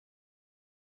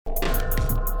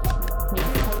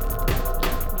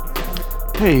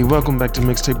Hey, welcome back to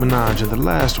Mixtape Menage, and the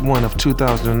last one of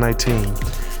 2019.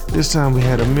 This time we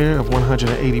had Amir of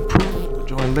 180 Proof,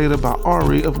 joined later by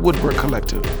Ari of Woodwork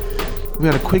Collective. We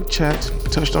had a quick chat,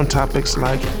 touched on topics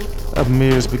like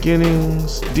Amir's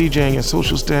beginnings, DJing and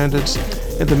social standards,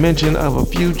 and the mention of a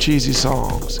few cheesy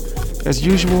songs. As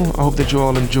usual, I hope that you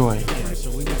all enjoy. Yeah, so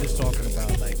we were just talking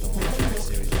about like the whole track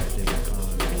series that I did with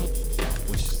Khan,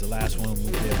 which is the last one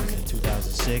we did was in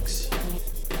 2006.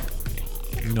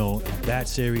 You know, that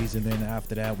series, and then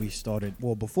after that we started,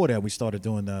 well, before that we started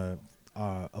doing the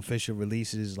official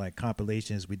releases, like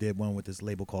compilations. We did one with this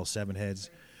label called Seven Heads,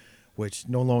 which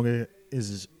no longer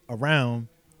is around,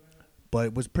 but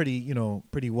it was pretty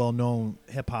well known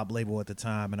hip hop label at the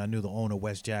time. And I knew the owner,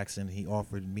 Wes Jackson. He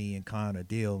offered me and Khan a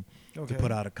deal to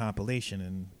put out a compilation,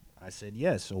 and I said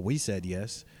yes. Or we said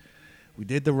yes. We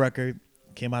did the record.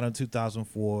 Came out in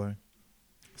 2004.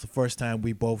 It's the first time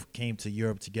we both came to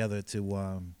Europe together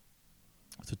to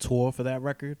tour for that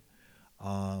record.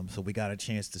 So we got a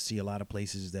chance to see a lot of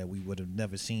places that we would have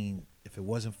never seen if it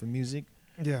wasn't for music.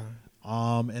 Yeah.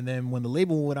 And then when the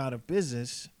label went out of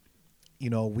business, you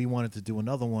know, we wanted to do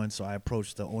another one. So I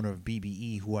approached the owner of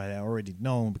BBE, who I had already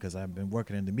known because I've been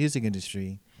working in the music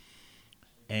industry.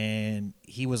 And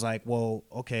he was like, well,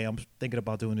 okay, I'm thinking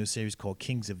about doing this series called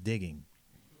Kings of Digging.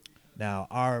 Now,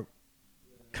 our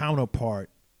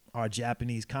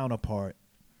Japanese counterpart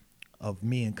of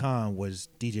me and Khan was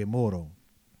DJ Moro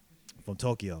from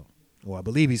Tokyo. Well, I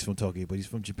believe he's from Tokyo, but he's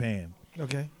from Japan.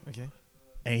 Okay.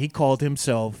 And he called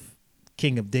himself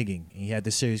King of Digging. He had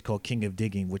this series called King of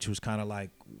Digging, which was kind of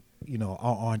like, you know,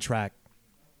 our on-track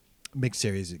mix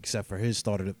series, except for his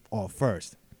started it off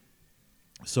first.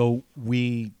 So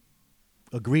we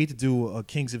agreed to do a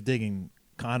Kings of Digging,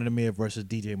 Khan and Amir versus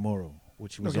DJ Moro,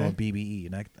 which was on BBE.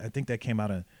 And I think that came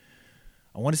out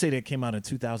I want to say that came out in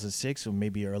 2006 or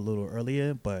maybe a little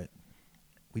earlier, but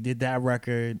we did that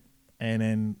record, and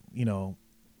then, you know,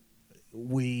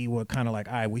 we were kind of like,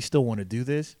 all right, we still want to do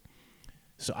this.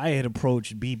 So I had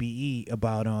approached BBE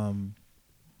about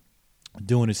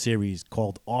doing a series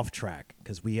called Off Track,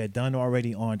 because we had done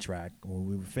already On Track.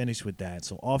 We were finished with that.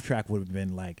 So Off Track would have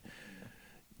been like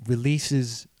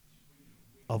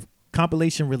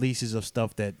compilation releases of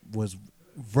stuff that was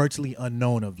virtually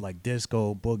unknown, of like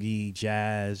disco, boogie,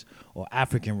 jazz, or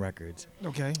African records.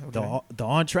 Okay. The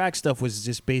on-track stuff was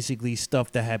just basically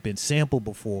stuff that had been sampled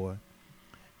before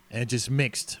and just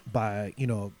mixed by, you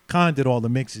know, Khan did all the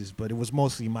mixes, but it was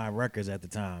mostly my records at the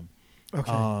time.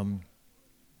 Okay.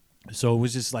 So it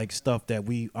was just like stuff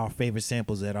that our favorite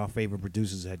samples that our favorite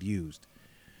producers had used.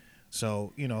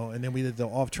 So, you know, and then we did the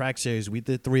off-track series. We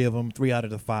did 3 of them, 3 out of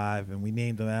the 5, and we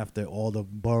named them after all the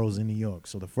boroughs in New York.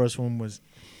 So the first one was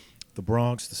the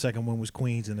Bronx, the second one was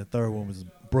Queens, and the third one was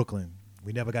Brooklyn.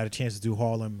 We never got a chance to do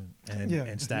Harlem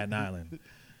and Staten Island,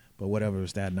 but whatever,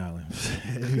 Staten Island.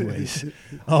 Anyways,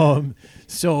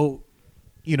 so,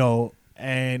 you know,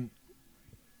 and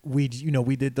we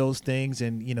did those things,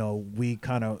 and, you know, we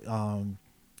kind of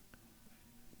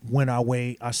went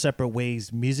our separate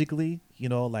ways musically. You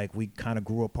know, like we kind of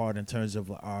grew apart in terms of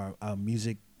our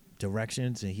music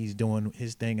directions, and he's doing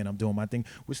his thing and I'm doing my thing.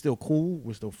 We're still cool.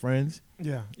 We're still friends.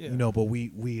 Yeah. You know, but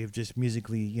we have just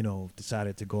musically, you know,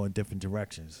 decided to go in different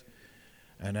directions.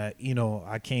 And I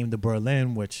came to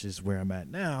Berlin, which is where I'm at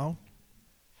now.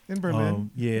 In Berlin.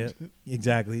 Yeah,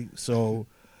 exactly. So,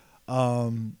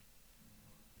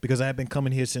 because I had been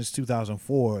coming here since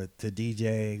 2004 to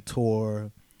DJ,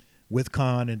 tour with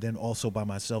Khan, and then also by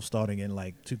myself starting in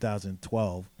like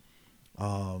 2012.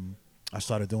 I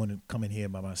started coming here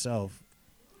by myself,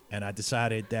 and I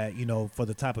decided that, you know, for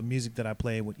the type of music that I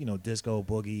play with, you know, disco,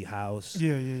 boogie, house,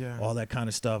 all that kind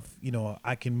of stuff, you know,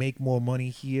 I can make more money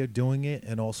here doing it,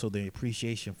 and also the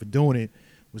appreciation for doing it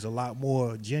was a lot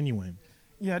more genuine.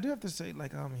 Yeah, I do have to say,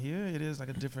 like, here it is like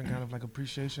a different kind of like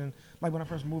appreciation. Like when I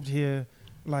first moved here,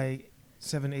 like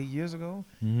 7-8 years ago,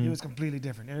 it was completely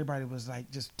different. Everybody was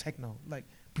like just techno, like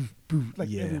boof, boof,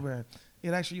 like everywhere. It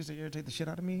actually used to irritate the shit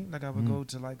out of me. Like I would go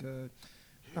to like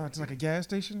a gas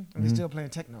station and they're still playing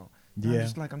techno. And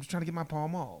I'm just trying to get my Pall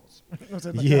Malls.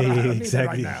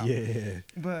 Exactly. Right, yeah.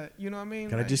 But you know what I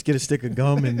mean? Can I just get a stick of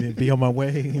gum and be on my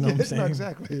way? You know what I'm saying? No,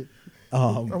 exactly. I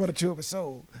want to chew up a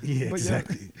soul. Yeah, but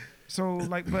exactly. Yeah, so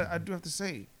like, but I do have to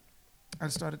say, I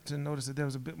started to notice that there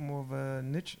was a bit more of a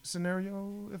niche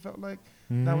scenario, it felt like,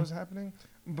 that was happening.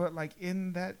 But like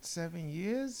in that 7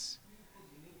 years,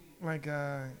 like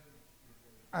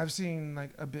I've seen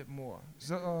like a bit more.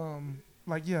 So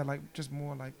like just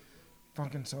more like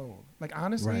funk and soul. Like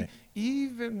honestly,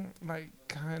 even like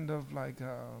kind of like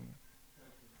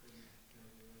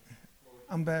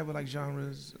I'm bad with like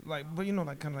genres, like, but you know,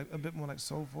 like kind of like a bit more like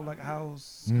soulful, like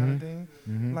house kind of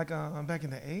thing. Like back in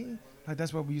the A, like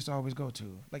that's what we used to always go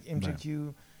to, like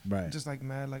MJQ, Right. just like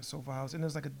mad like soulful house, and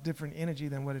there's like a different energy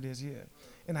than what it is here.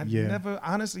 And I Yeah. never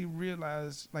honestly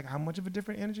realized like how much of a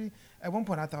different energy. At one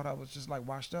point, I thought I was just like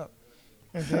washed up,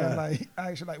 and then like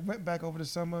I actually like went back over the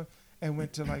summer and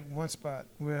went to like one spot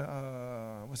where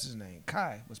what's his name,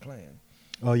 Kai was playing.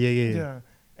 Oh yeah. Yeah,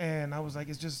 and I was like,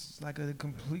 it's just like a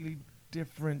completely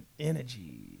different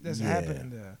energy that's Yeah.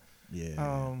 happening there.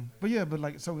 Yeah. But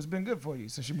like, so it's been good for you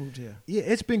since you moved here. Yeah,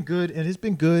 it's been good, and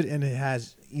it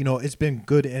has, it's been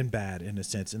good and bad in a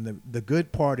sense. And the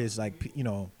good part is like,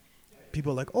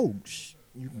 people are like, oh,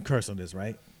 you can curse on this,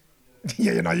 right?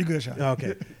 Yeah, you good, Sean.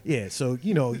 Okay, yeah. So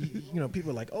people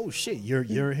are like, oh shit,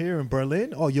 you're here in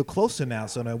Berlin. Oh, you're closer now,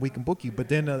 so now we can book you. But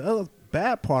then the other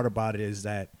bad part about it is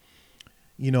that,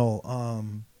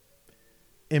 in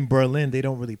Berlin they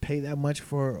don't really pay that much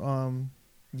for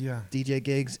Yeah. DJ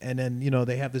gigs, and then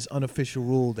they have this unofficial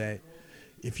rule that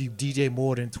if you DJ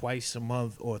more than twice a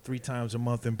month or 3 times a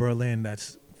month in Berlin,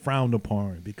 that's frowned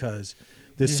upon because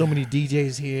there's so many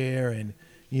DJs here, and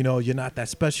you're not that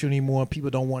special anymore. People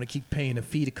don't want to keep paying a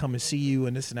fee to come and see you,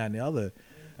 and this and that and the other.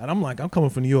 And I'm like, I'm coming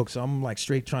from New York, so I'm like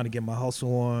straight trying to get my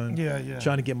hustle on,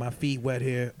 trying to get my feet wet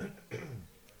here,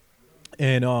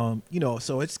 and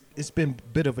so it's been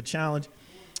a bit of a challenge,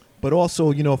 but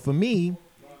also for me.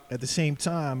 At the same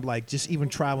time, like just even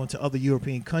traveling to other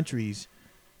European countries,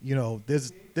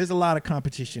 there's a lot of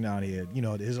competition out here.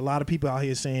 There's a lot of people out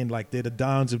here saying like they're the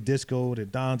dons of disco, the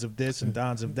dons of this and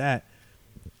dons of that.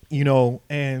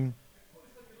 And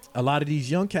a lot of these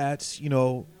young cats,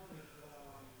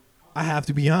 I have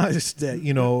to be honest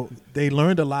that they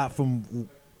learned a lot from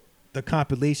the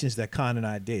compilations that Khan and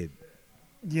I did.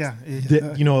 Yeah.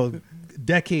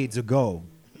 Decades ago.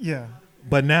 Yeah.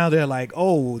 But now they're like,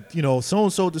 oh,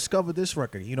 so-and-so discovered this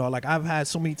record. Like I've had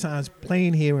so many times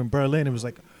playing here in Berlin. It was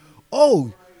like,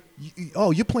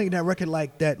 you're playing that record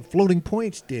like that Floating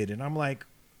Points did. And I'm like,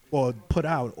 or put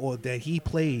out, or that he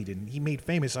played and he made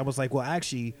famous. I was like, well,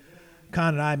 actually,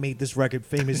 Khan and I made this record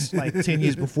famous like 10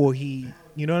 years before he,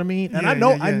 you know what I mean? And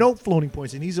I know Floating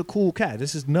Points, and he's a cool cat.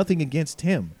 This is nothing against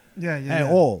him at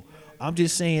all. I'm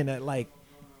just saying that, like,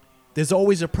 there's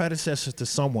always a predecessor to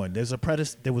someone.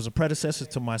 There was a predecessor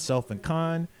to myself and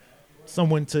Khan,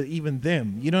 someone to even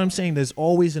them. You know what I'm saying? There's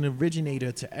always an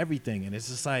originator to everything. And it's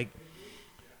just like,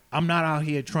 I'm not out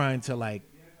here trying to like,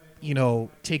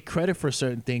 take credit for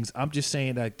certain things. I'm just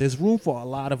saying that there's room for a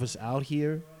lot of us out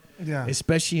here,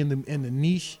 especially in the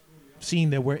niche scene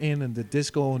that we're in the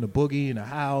disco and the boogie and the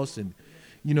house and,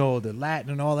 the Latin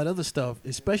and all that other stuff,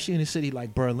 especially in a city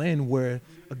like Berlin where,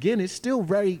 again, it's still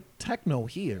very techno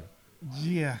here.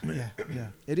 Yeah.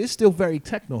 It is still very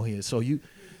techno here. So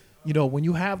when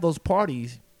you have those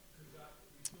parties,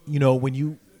 when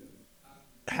you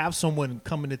have someone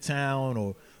come into town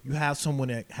or you have someone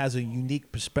that has a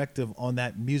unique perspective on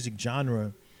that music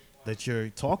genre that you're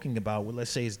talking about, well,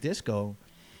 let's say it's disco,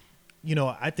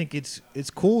 I think it's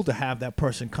cool to have that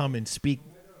person come and speak,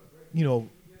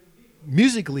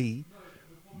 musically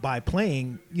by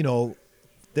playing,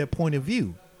 their point of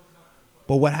view.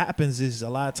 But what happens is a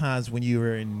lot of times when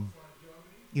you're in,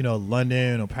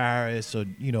 London or Paris or,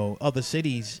 other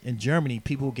cities in Germany,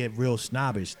 people get real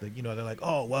snobbish. They're like,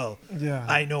 oh, well,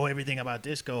 I know everything about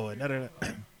disco. And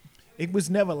It was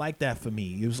never like that for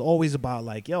me. It was always about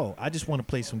like, yo, I just want to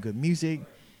play some good music.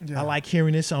 I like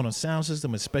hearing this on a sound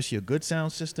system, especially a good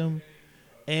sound system.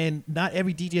 And not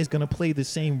every DJ is going to play the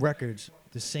same records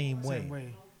the same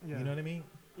way. Yeah. You know what I mean?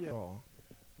 Yeah. Oh,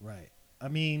 right. I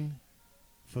mean,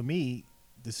 for me,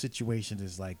 the situation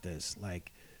is like this.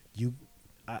 Like,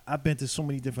 I've been to so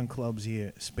many different clubs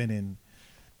here spinning,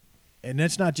 and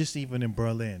that's not just even in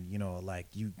Berlin. Like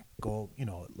you go,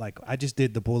 like I just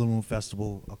did the Boiler Room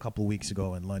Festival a couple of weeks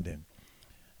ago in London,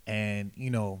 and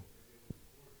you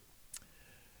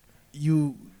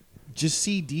just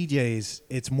see DJs.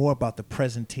 It's more about the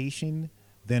presentation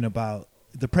than about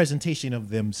the presentation of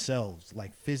themselves,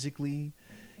 like physically.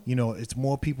 It's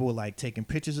more people like taking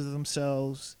pictures of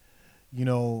themselves.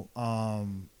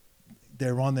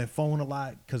 They're on their phone a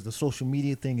lot because the social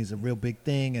media thing is a real big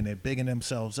thing, and they're bigging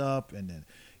themselves up, and then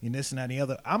this and that and the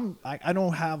other. I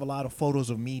don't have a lot of photos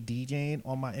of me DJing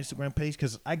on my Instagram page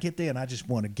because I get there and I just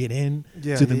want to get in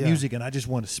to the music and I just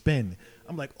want to spin.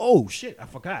 I'm like, oh shit, I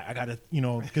forgot. I gotta,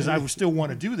 because I still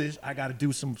want to do this. I gotta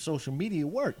do some social media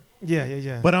work.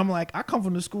 Yeah. But I'm like, I come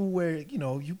from the school where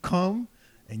you come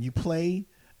and you play,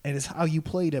 and it's how you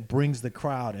play that brings the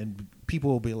crowd, and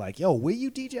people will be like, yo, where you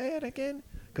DJ at again?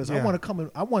 Because I want to come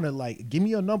and I want to like give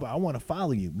me your number. I want to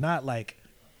follow you, not like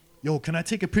yo, can I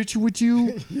take a picture with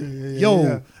you?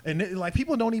 And like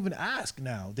people don't even ask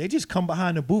now. They just come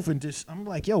behind the booth and just, I'm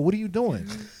like, yo, what are you doing?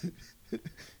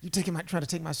 You trying to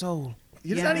take my soul.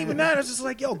 It's not even that. It's just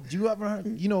like, yo, do you ever,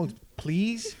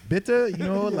 please, bitter,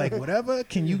 like whatever.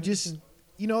 Can you just,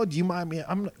 do you mind me?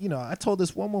 I told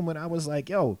this one woman, I was like,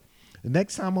 yo, the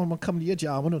next time I'm gonna come to your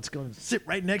job, I'm just gonna sit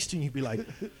right next to you. You'd be like,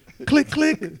 click,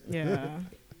 click. Yeah.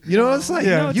 It's like,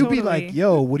 No, you'd be totally. like,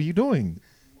 yo, what are you doing?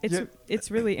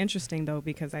 It's really interesting though,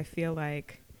 because I feel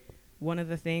like one of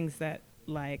the things that,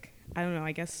 like, I don't know,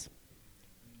 I guess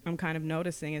I'm kind of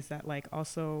noticing is that, like,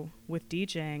 also with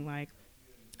DJing, like,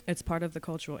 it's part of the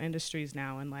cultural industries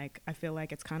now, and like I feel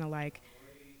like it's kind of like,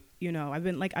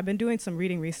 I've been doing some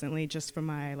reading recently just for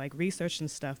my like research and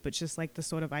stuff, but just like the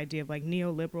sort of idea of like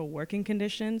neoliberal working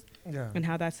conditions and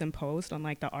how that's imposed on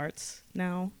like the arts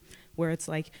now, where it's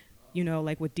like,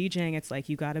 like with DJing, it's like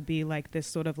you got to be like this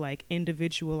sort of like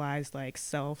individualized, like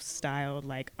self-styled,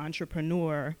 like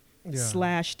entrepreneur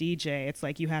slash DJ. It's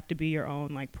like you have to be your own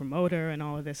like promoter and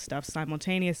all of this stuff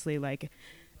simultaneously, like.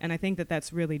 And I think that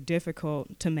that's really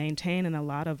difficult to maintain, and a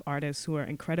lot of artists who are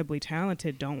incredibly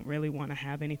talented don't really want to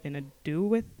have anything to do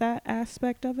with that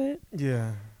aspect of it.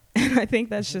 Yeah. And I think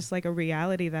that's just like a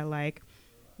reality that, like,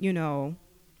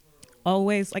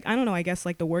 always, like, I don't know, I guess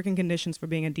like the working conditions for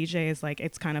being a DJ is like,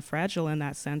 it's kind of fragile in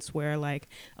that sense, where like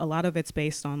a lot of it's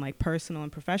based on like personal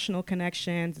and professional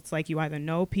connections. It's like you either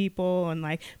know people and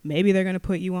like maybe they're going to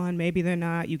put you on, maybe they're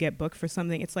not, you get booked for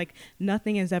something. It's like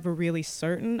nothing is ever really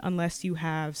certain unless you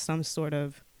have some sort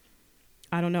of,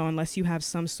 I don't know, unless you have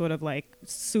some sort of like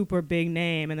super big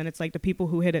name. And then it's like the people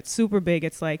who hit it super big,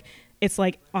 it's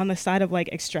like on the side of like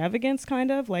extravagance,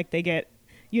 kind of like they get,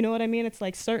 you know what I mean? It's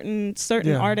like certain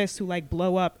artists who like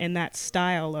blow up in that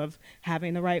style of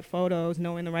having the right photos,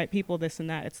 knowing the right people, this and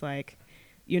that. It's like,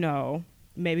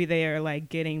 maybe they are like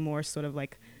getting more sort of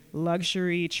like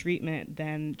luxury treatment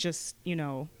than just,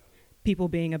 people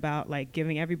being about like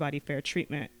giving everybody fair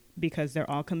treatment because they're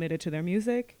all committed to their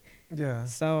music. Yeah.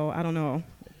 So I don't know.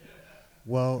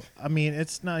 Well, I mean,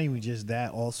 it's not even just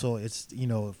that. Also, it's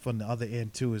from the other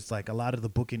end too. It's like a lot of the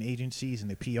booking agencies and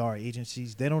the PR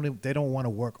agencies, they don't want to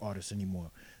work artists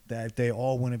anymore. That they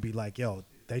all want to be like, yo,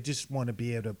 they just want to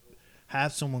be able to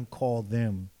have someone call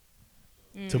them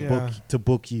to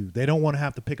book you. They don't want to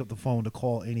have to pick up the phone to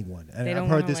call anyone. And They don't I've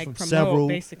heard wanna, this like, from promote, several.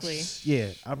 basically. Yeah,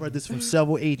 I've heard this from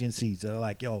several agencies that are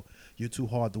like, yo, you're too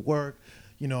hard to work.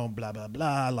 Blah blah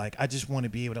blah. Like, I just want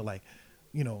to be able to like,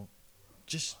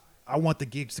 just. I want the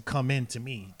gigs to come in to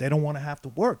me. They don't want to have to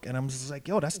work. And I'm just like,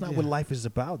 yo, that's not what life is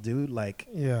about, dude. Like,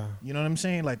 you know what I'm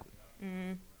saying? Like,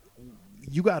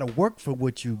 you got to work for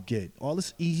what you get. All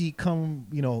this easy come,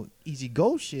 easy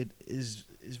go shit is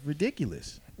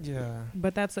ridiculous. Yeah.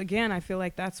 But that's, again, I feel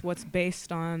like that's what's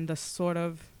based on the sort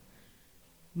of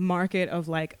market of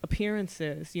like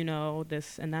appearances,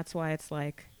 and that's why it's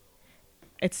like,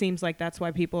 it seems like that's why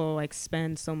people like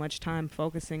spend so much time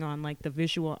focusing on like the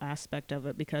visual aspect of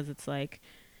it, because it's like,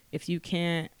 if you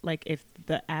can't, like, if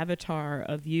the avatar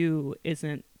of you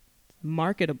isn't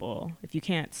marketable, if you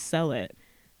can't sell it,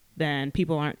 then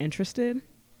people aren't interested.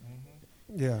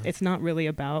 Yeah. It's not really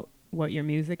about what your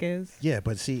music is. Yeah,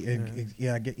 but see,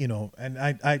 I get,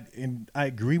 and I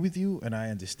agree with you, and I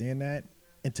understand that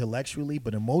intellectually,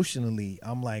 but emotionally,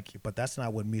 I'm like, but that's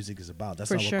not what music is about.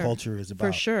 That's not what culture is about.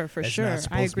 For sure. It's not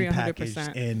supposed I agree to be packaged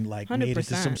 100%. and like made into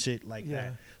some shit like Yeah.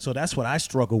 that. So that's what I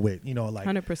struggle with. Like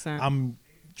 100%. I'm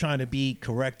trying to be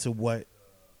correct to what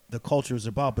the culture is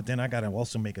about, but then I gotta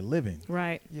also make a living.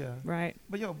 Right. Yeah. Right.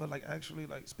 But like actually,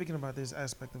 like speaking about this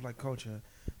aspect of like culture,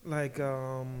 like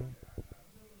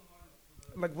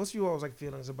what's you all's like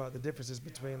feelings about the differences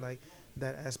between like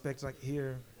that aspect like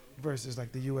here versus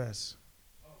like the U.S.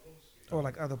 or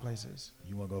like other places?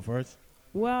 You wanna go first?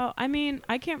 Well, I mean,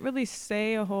 I can't really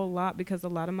say a whole lot because a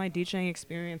lot of my DJing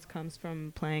experience comes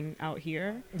from playing out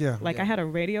here. Yeah. Like, I had a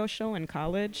radio show in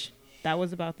college. That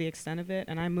was about the extent of it.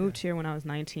 And I moved here when I was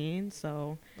 19.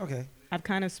 So Okay. I've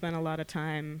kind of spent a lot of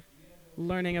time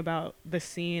learning about the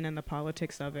scene and the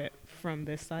politics of it from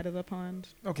this side of the pond.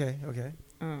 Okay.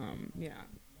 Yeah.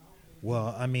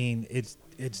 Well, I mean, it's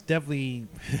definitely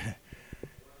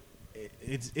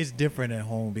it's different at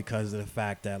home because of the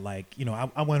fact that, like,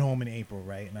 I went home in April,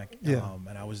 right? And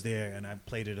and I was there and I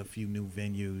played at a few new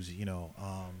venues.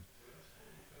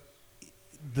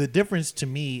 The difference to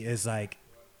me is like,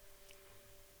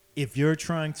 if you're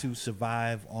trying to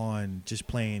survive on just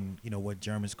playing, what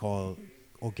Germans call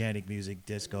organic music,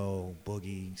 disco,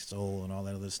 boogie, soul, and all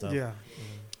that other stuff. Yeah.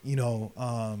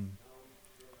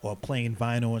 Or playing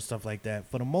vinyl and stuff like that.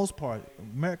 For the most part,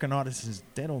 American artists,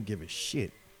 they don't give a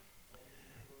shit.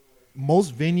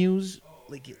 Most venues,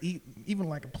 like even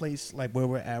like a place like where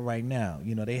we're at right now,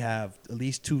 you know, they have at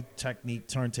least 2 Technique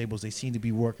turntables. They seem to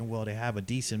be working well. They have a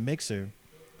decent mixer.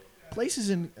 Places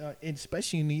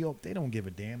especially in New York, they don't give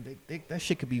a damn. That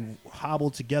shit could be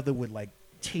hobbled together with like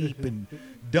tape and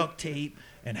duct tape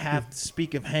and have the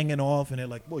speaker hanging off, and they're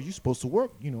like, well, you're supposed to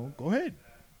work, you know, go ahead.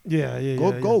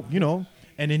 Go, you know.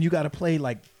 And then you got to play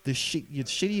like your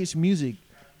shittiest music.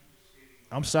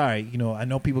 I'm sorry, you know, I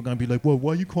know people are going to be like, well,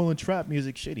 why are you calling trap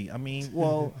music shitty? I mean,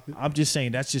 well, I'm just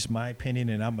saying that's just my opinion,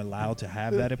 and I'm allowed to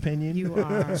have that opinion. You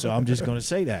are. So I'm just going to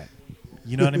say that.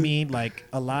 You know what I mean? Like,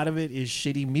 a lot of it is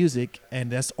shitty music,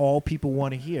 and that's all people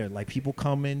want to hear. Like, people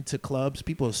come into clubs.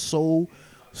 People are so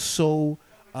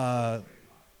not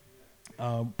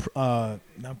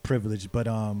privileged, but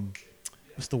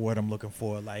what's the word I'm looking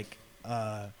for? Like,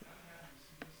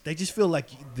 they just feel like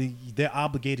they're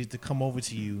obligated to come over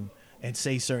to you and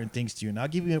say certain things to you. And I'll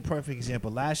give you a perfect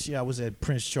example. Last year I was at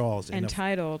Prince Charles.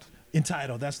 Entitled.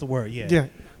 Entitled, that's the word, yeah. Yeah.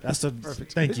 That's the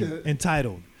Perfect. Thank you.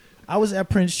 Entitled. I was at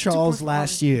Prince Charles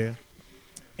last year,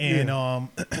 and a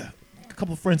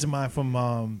couple of friends of mine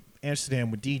from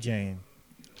Amsterdam were DJing,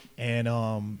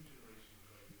 and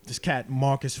this cat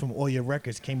Marcus from Oya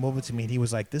Records came over to me, and he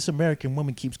was like, this American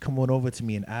woman keeps coming over to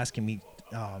me and asking me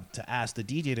to ask the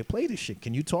DJ to play this shit.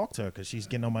 Can you talk to her? Because she's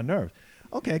getting on my nerves.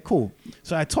 Okay, cool.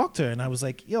 So I talked to her, and I was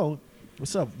like, yo,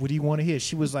 what's up? What do you want to hear?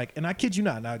 She was like, and I kid you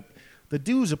not, now, the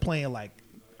dudes are playing like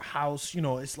house, you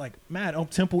know, it's like mad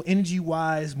up-tempo,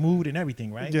 energy-wise, mood and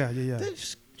everything, right? Yeah.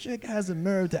 This chick has a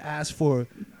nerve to ask for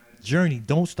Journey,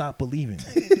 Don't Stop Believing.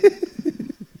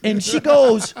 And she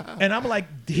goes, and I'm like,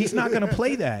 he's not going to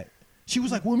play that. She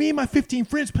was like, well, me and my 15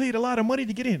 friends paid a lot of money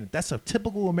to get in. That's a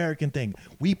typical American thing.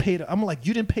 We paid. I'm like,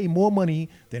 you didn't pay more money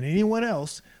than anyone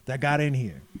else that got in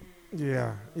here.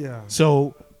 Yeah.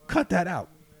 So cut that out.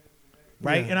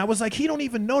 Right? Yeah. And I was like, he don't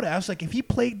even know that. I was like, if he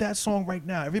played that song right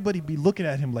now, everybody be looking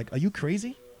at him like, are you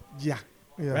crazy? Yeah.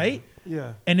 Right?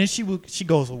 Yeah. And then she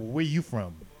goes, well, where you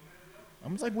from? I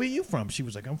was like, where you from? She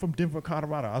was like, I'm from Denver,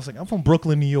 Colorado. I was like, I'm from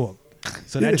Brooklyn, New York.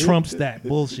 So that trumps that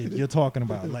bullshit you're talking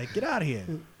about. Like, get out of here.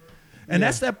 And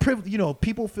that's that privilege. You know,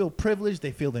 people feel privileged.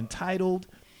 They feel entitled.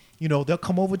 You know, they'll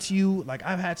come over to you. Like,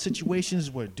 I've had situations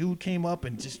where a dude came up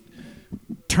and just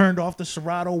turned off the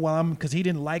Serato because he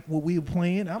didn't like what we were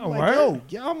playing. I'm like, right. yo,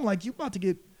 yeah, I'm like, you about to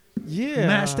get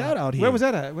mashed out here. Where was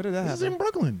that at? Where did that This is happen? in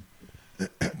Brooklyn.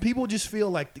 People just feel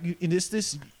like, and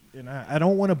this, and I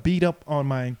don't want to beat up on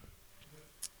my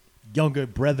younger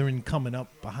brethren coming up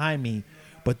behind me,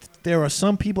 but there are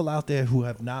some people out there who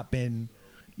have not been,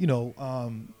 you know,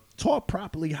 taught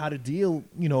properly how to deal,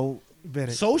 you know,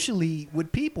 socially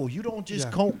with people. You don't just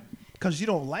go because you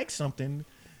don't like something,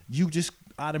 you just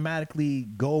automatically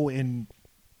go and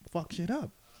fuck shit up.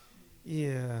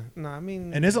 Yeah. No, I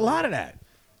mean. And there's a lot of that.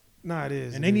 No, it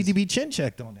is. And they need to be chin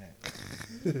checked on that.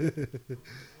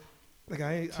 Like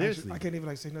I Seriously. I can't even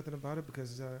like say nothing about it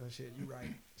because shit, you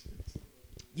right.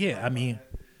 Yeah, I mean.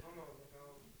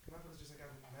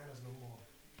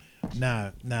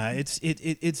 Nah.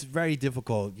 It's very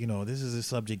difficult. You know, this is a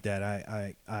subject that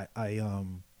I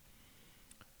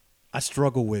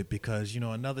struggle with because, you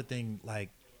know, another thing, like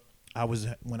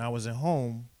when I was at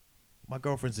home, my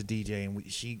girlfriend's a DJ and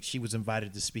she was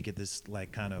invited to speak at this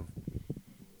like kind of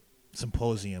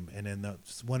symposium, and then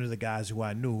one of the guys who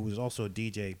I knew who was also a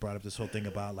DJ brought up this whole thing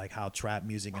about like how trap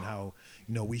music and how,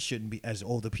 you know, we shouldn't be, as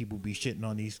older people, be shitting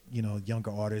on these, you know,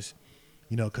 younger artists.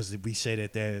 You know, because we say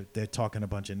that they're talking a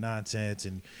bunch of nonsense,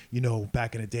 and you know,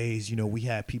 back in the days, you know, we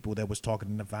had people that was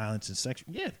talking the violence and sex.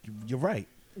 Yeah, you're right.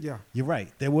 Yeah, you're right.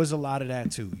 There was a lot of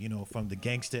that too. You know, from the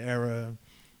gangster era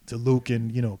to Luke and,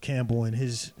 you know, Campbell and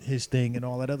his thing and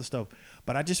all that other stuff.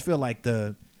 But I just feel like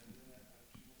the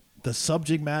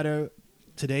subject matter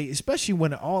today, especially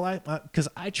when because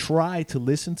I try to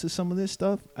listen to some of this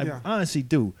stuff, I honestly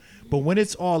do. But when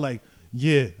it's all like,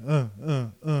 yeah,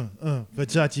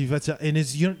 Versace,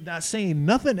 and you're not saying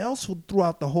nothing else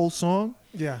throughout the whole song.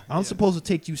 Yeah, I'm supposed to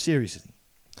take you seriously.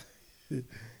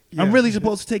 I'm really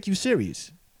supposed to take you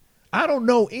serious. I don't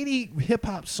know any hip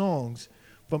hop songs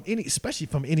especially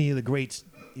from any of the greats.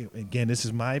 You know, again, this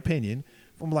is my opinion.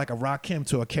 From like a Rakim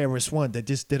to a KRS-One that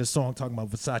just did a song talking about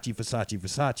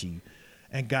Versace,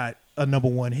 and got a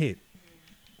 #1 hit.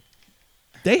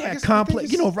 They had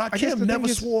complex, you know, Rakim never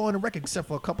swore on a record except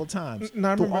for a couple times. No,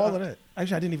 I remember all of that.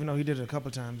 Actually, I didn't even know he did it a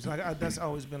couple times. Like that's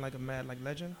always been like a mad like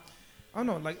legend. I don't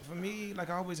know, like for me,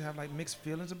 like I always have like mixed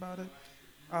feelings about it.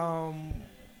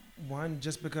 One,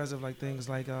 just because of like things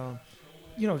like,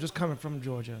 you know, just coming from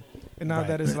Georgia, and now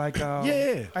that it's like,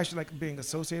 actually like being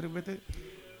associated with it.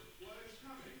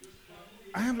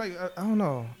 I have like I don't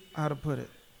know how to put it.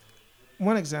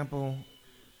 One example,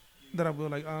 that I will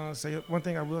like say. One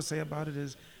thing I will say about it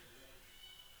is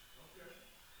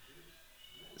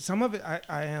some of it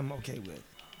I am okay with.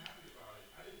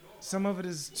 Some of it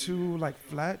is too like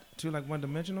flat, too like one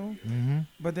dimensional. Mm-hmm.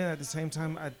 But then at the same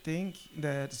time, I think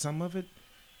that some of it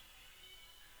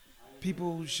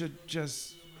people should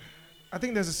just. I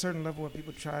think there's a certain level where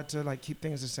people try to like keep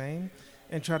things the same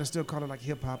and try to still call it like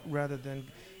hip hop rather than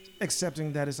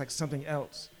accepting that it's like something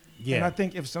else. Yeah. And I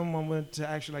think if someone were to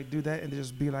actually like do that and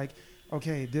just be like,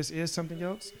 okay, this is something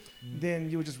else, then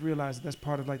you would just realize that's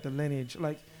part of like the lineage,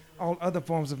 like all other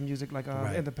forms of music, like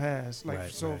Right. in the past, like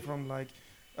Right, so right. from like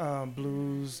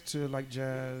blues to like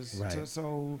jazz Right. to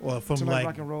soul Or from to like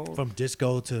rock and roll. from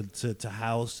disco to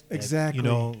house. Exactly, You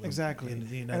know. exactly. And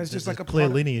And it's just there's like a clear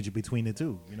part of- lineage between the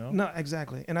two. You know. No,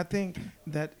 exactly. And I think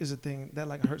that is a thing that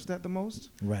like hurts that the most.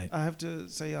 Right. I have to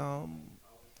say,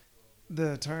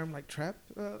 the term like trap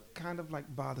kind of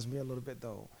like bothers me a little bit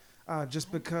though,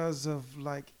 just because of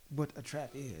like what a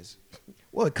trap is.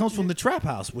 Well, it comes from the trap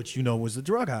house, which you know was the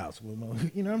drug house.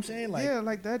 You know what I'm saying? Like, yeah,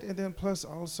 like that, and then plus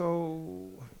also,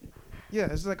 yeah,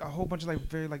 it's like a whole bunch of like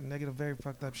very like negative, very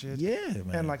fucked up shit, yeah,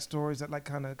 man. and like stories that like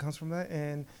kind of comes from that.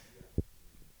 And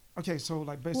okay, so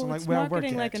like based Well, on like it's where I work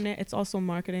marketing at, like it's also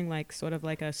marketing like sort of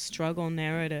like a struggle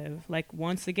narrative. Like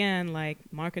once again, like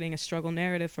marketing a struggle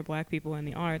narrative for Black people in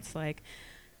the arts. Like,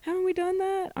 haven't we done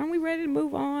that? Aren't we ready to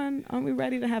move on? Aren't we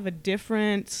ready to have a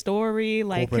different story?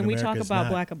 Like, Corporate can we talk America's about not.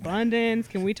 Black abundance?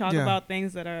 Can we talk Yeah. about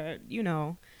things that are,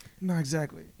 no,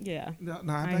 exactly. yeah. No, I've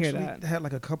I hear actually that. had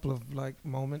like a couple of like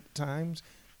times.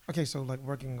 Okay, so like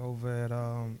working over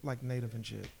at like Native and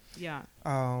shit. Yeah.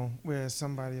 Where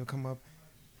somebody will come up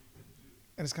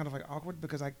and it's kind of like awkward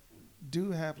because I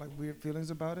do have like weird feelings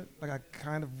about it. Like I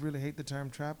kind of really hate the term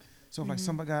trap. So if like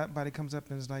somebody comes up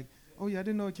and is like, oh yeah, I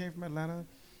didn't know it came from Atlanta.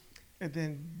 And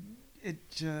then it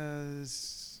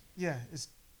just, yeah, it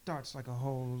starts like a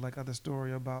whole like other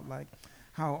story about like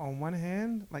how on one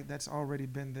hand, like that's already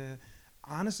been there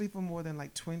honestly for more than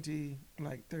like 20,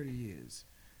 like 30 years.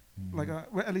 Like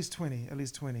well, at least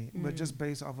 20, but just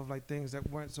based off of like things that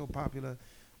weren't so popular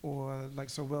or like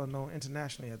so well known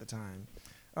internationally at the time.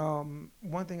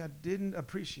 One thing I didn't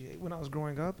appreciate when I was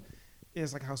growing up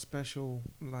is like how special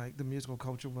like the musical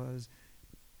culture was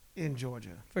in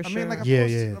Georgia. For I sure. mean, like Yeah.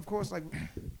 of course, like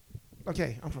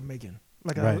okay, I'm from Macon.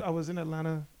 Like Right. I was in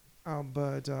Atlanta,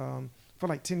 but for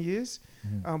like 10 years.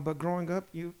 But growing up,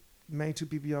 main two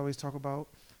people you always talk about,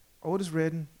 Otis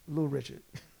Redding, Little Richard.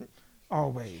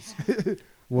 Always.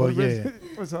 Well, Otis yeah.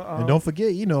 Redding was, And don't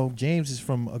forget, James is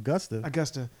from Augusta.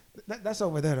 Augusta. That's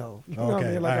over there though. You know what I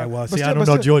Okay. mean? Like, all right. Well, but see, still- I don't but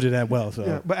know still- Georgia that well, so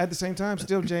Yeah, but at the same time,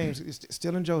 still James is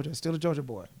still in Georgia, still a Georgia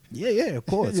boy. yeah, of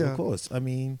course, Yeah. of course. I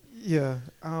mean, Yeah.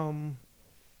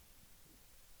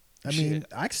 Shit.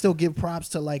 I still give props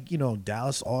to like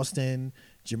Dallas Austin,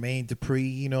 Jermaine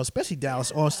Dupri, especially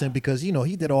Dallas Austin because he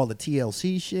did all the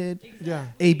TLC shit, Yeah.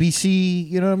 ABC.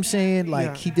 You know what I'm saying? Like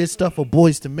Yeah. he did stuff for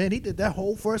Boys to Men. He did that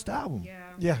whole first album.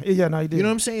 Yeah. No, he did. You know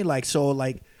what I'm saying? Like so,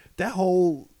 like that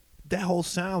whole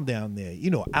sound down there.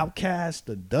 Outkast,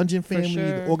 the Dungeon Family,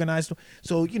 the sure. Organized.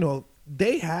 So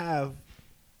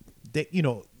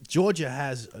Georgia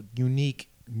has a unique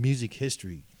music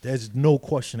history. There's no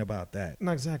question about that.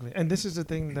 No, exactly. And this is the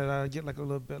thing that I get like a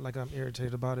little bit like I'm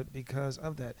irritated about it because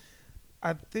of that.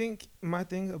 I think my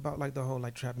thing about like the whole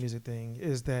like trap music thing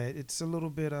is that it's a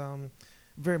little bit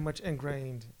very much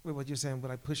ingrained with what you're saying with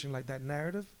like pushing like that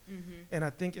narrative. And I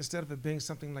think instead of it being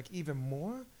something like even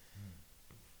more,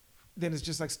 then it's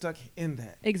just like stuck in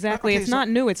that. Exactly. Okay, It's so- not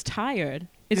new. It's tired.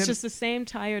 It's Yeah. just the same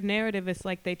tired narrative. It's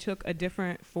like they took a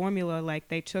different formula. Like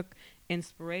they took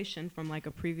inspiration from like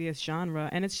a previous genre.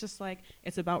 And it's just like,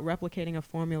 it's about replicating a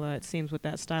formula, it seems, with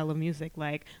that style of music.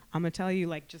 Like, I'm going to tell you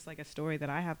like just like a story that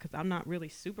I have because I'm not really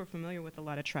super familiar with a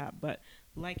lot of trap. But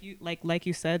like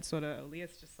you said, sort of,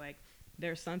 Elias, just like,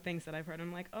 there's some things that I've heard.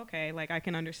 I'm like, okay, like I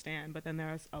can understand. But then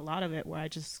there's a lot of it where I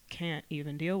just can't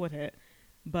even deal with it.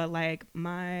 But like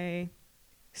my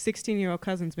 16-year-old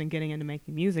cousin's been getting into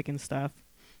making music and stuff.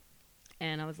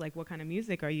 And I was like, what kind of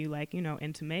music are you like,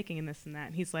 into making and this and that?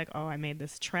 And he's like, oh, I made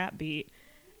this trap beat.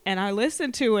 And I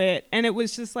listened to it and it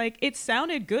was just like, it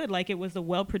sounded good. Like it was a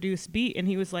well-produced beat. And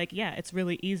he was like, yeah, it's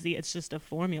really easy. It's just a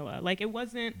formula. Like it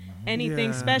wasn't anything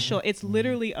Yeah. special. It's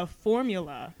literally a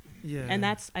formula. Yeah. And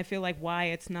that's, I feel like, why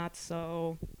it's not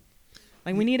so,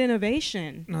 like we need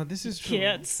innovation. No, this is true.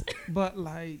 Kids. But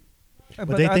like,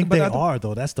 But they think they are,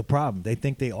 though. That's the problem. They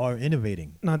think they are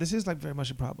innovating. No, this is like very much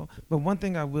a problem. But one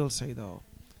thing I will say though,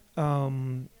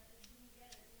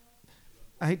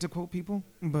 I hate to quote people,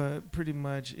 but pretty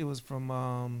much it was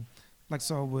from like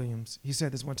Saul Williams. He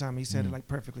said this one time. He said it like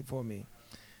perfectly for me.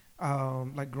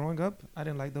 Like growing up, I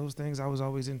didn't like those things. I was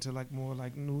always into like more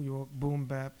like New York boom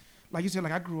bap. Like you said,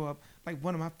 like I grew up, like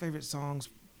one of my favorite songs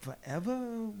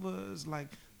forever was like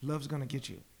 "Love's Gonna Get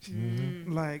You."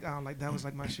 Mm-hmm. Like that was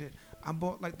like my shit. I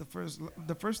bought like the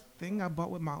first thing I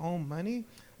bought with my own money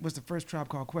was the first Tribe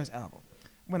Called Quest album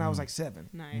when I was like 7.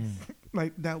 Nice.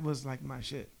 Like that was like my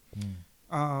shit.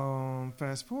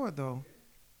 Fast forward though.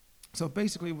 So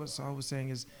basically what Saul was saying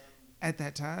is at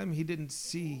that time he didn't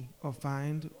see or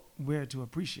find where to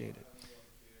appreciate it.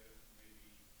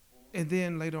 And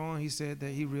then later on he said that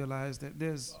he realized that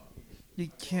you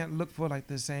can't look for like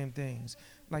the same things.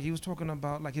 Like he was talking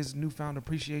about like his newfound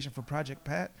appreciation for Project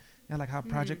Pat and like how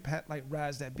Project Pat like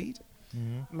rides that beat.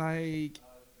 Like,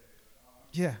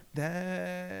 yeah,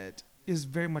 that is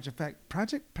very much a fact.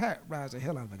 Project Pat rides the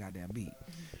hell out of a goddamn beat.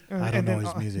 I don't know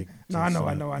his music. No, I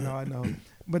know.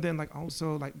 But then like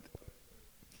also like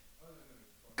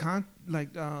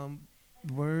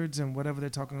words and whatever they're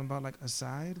talking about like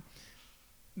aside,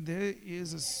 there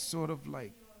is a sort of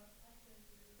like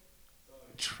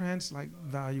trance like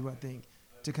value I think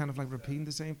to kind of like repeating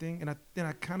the same thing, and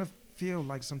I kind of feel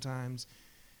like sometimes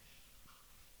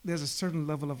there's a certain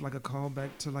level of like a callback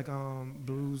to like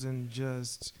blues and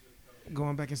just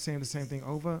going back and saying the same thing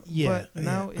over. Yeah. But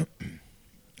now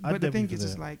but the thing is, that.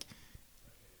 it's like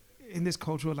in this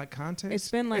cultural like context, It's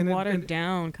been like watered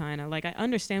down, kind of. Like I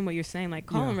understand what you're saying. Like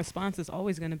call and response is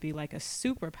always going to be like a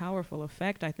super powerful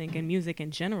effect, I think, in music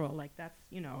in general. Like that's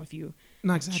if you.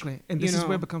 No, exactly, and this is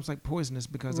where it becomes like poisonous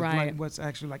because of like what's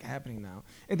actually like happening now.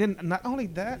 And then not only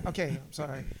that, okay, I'm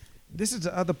sorry. This is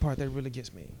the other part that really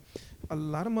gets me. A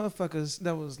lot of motherfuckers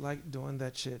that was like doing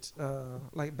that shit,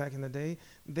 like back in the day,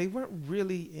 they weren't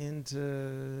really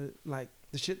into like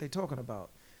the shit they talking about.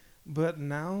 But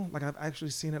now, like I've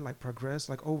actually seen it like progress,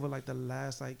 like over like the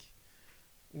last like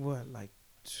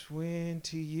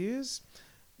 20 years,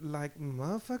 like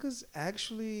motherfuckers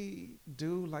actually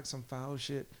do like some foul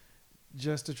shit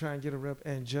just to try and get a rep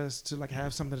and just to like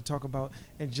have something to talk about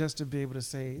and just to be able to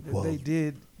say that they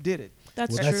did it.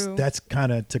 That's true. That's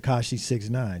kind of Tekashi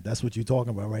 6ix9ine. That's what you're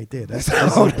talking about right there. This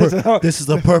is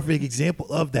a perfect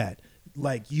example of that.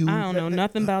 Like you, I don't know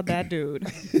nothing about that dude.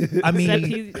 I mean,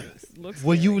 Except he looks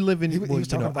well, good. you live in. He was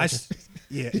talking about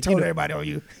yeah, He told everybody on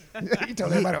you. He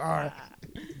told everybody on.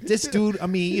 This dude. I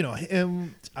mean,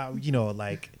 him.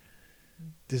 Like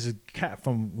there's a cat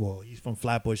he's from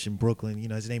Flatbush in Brooklyn.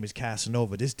 His name is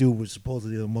Casanova. This dude was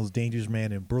supposedly the most dangerous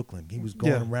man in Brooklyn. He was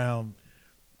going around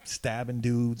stabbing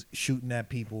dudes, shooting at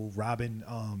people, robbing,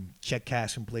 check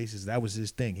cashing places. That was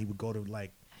his thing. He would go to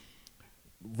like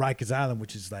Rikers Island,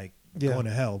 which is like going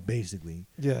to hell basically.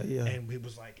 Yeah. And he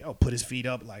was like, put his feet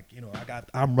up, like,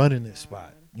 I'm running this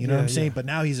spot. You know what I'm saying? But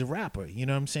now he's a rapper. You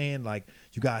know what I'm saying? Like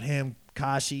you got him,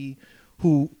 Kashi,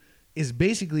 who is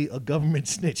basically a government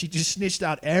snitch. He just snitched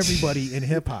out everybody in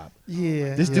hip hop.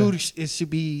 Yeah. This dude should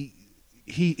be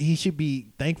he should be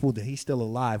thankful that he's still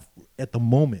alive at the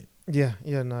moment. Yeah,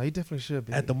 no, he definitely should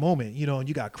be. At the moment, and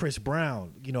you got Chris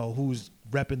Brown, who's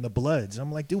repping the Bloods.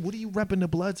 I'm like, dude, what are you repping the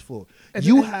Bloods for?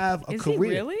 You have a career. Is he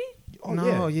really? Oh,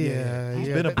 no, yeah. He's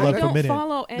been a Blood for a minute.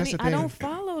 I don't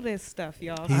follow this stuff,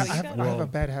 y'all. I have a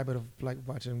bad habit of like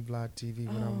watching Vlad TV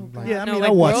when I'm like. Yeah, I mean, like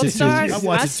I watch it too. Stars,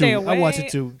 I watch it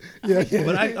too. Yeah.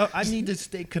 But I need to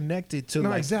stay connected to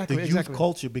the youth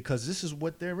culture because this is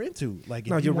what they're into. Like,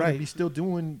 if you want to be still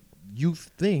doing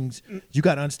youth things, you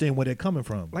got to understand where they're coming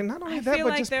from. Like not only I that, feel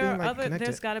but like just there being are like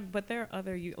connected. but there are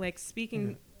other like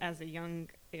speaking as a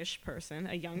young-ish person,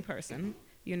 a young person.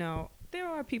 There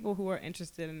are people who are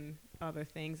interested in other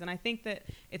things, and I think that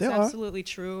it's absolutely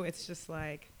true. It's just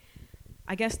like,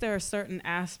 I guess there are certain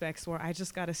aspects where I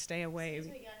just got to stay away.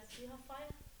 Excuse me, guys. Do you have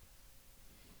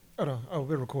fire? Oh,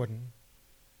 we're recording.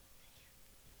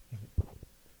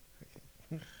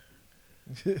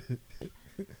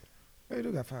 Hey,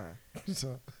 do got fire.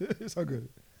 So it's all good.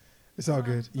 It's all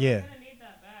good. Yeah. I'm gonna need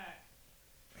that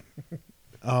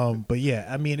back. But yeah,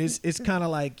 I mean, it's kind of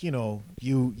like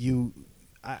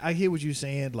I hear what you're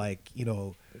saying. Like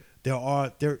there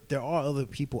are other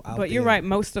people out there. But you're right.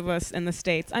 Most of us in the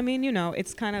States. I mean,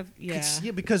 it's kind of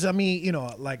because I mean,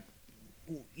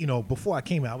 before I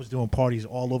came out, I was doing parties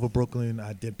all over Brooklyn.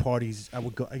 I did parties. I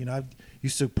would go. I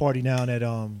used to party down at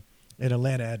in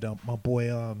Atlanta at my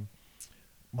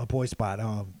boy spot,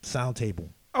 Sound Table.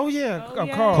 Oh yeah,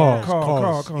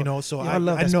 Carl. So I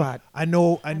love that spot. I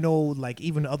know, like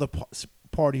even other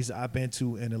parties I've been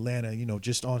to in Atlanta, you know,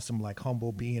 just on some like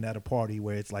humble being at a party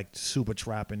where it's like super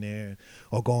trap in there,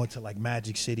 or going to like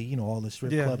Magic City, you know, all the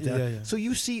strip clubs. So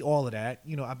you see all of that.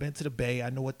 You know, I've been to the Bay. I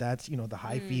know what that's, you know, the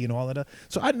hyphy and all of that.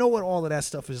 So I know what all of that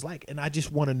stuff is like, and I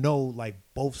just want to know like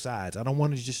both sides. I don't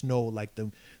want to just know like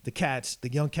the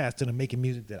young cats that are making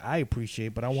music that I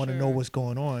appreciate, but I want to know what's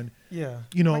going on. Yeah,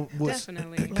 you know,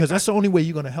 definitely, because that's the only way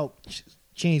you're gonna help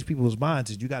change people's minds,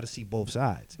 is you got to see both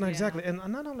sides. No, exactly. And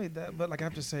not only that, but like I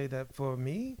have to say that for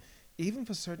me, even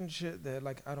for certain shit that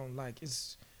like I don't like,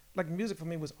 it's like music for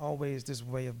me was always this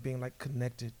way of being like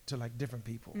connected to like different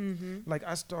people. Like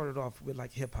I started off with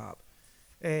like hip hop,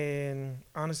 and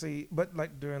honestly, but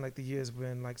like during like the years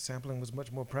when like sampling was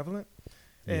much more prevalent,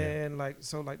 and like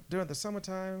so like during the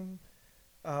summertime,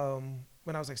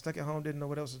 when I was like stuck at home, didn't know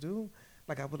what else to do,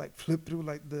 like I would like flip through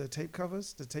like the tape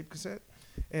covers, the tape cassette,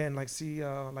 and like see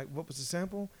like what was the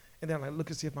sample, and then like look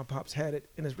and see if my pops had it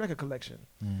in his record collection.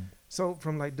 So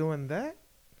from like doing that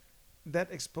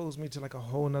exposed me to like a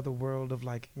whole nother world of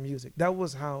like music. That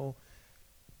was how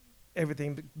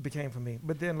everything became for me.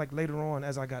 But then like later on,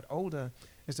 as I got older,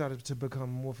 it started to become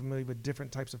more familiar with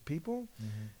different types of people.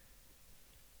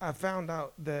 I found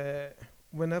out that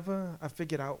whenever I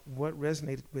figured out what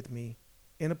resonated with me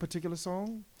in a particular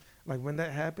song, like when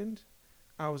that happened,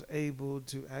 I was able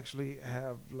to actually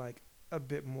have like a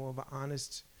bit more of an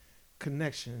honest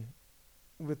connection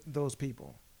with those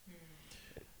people.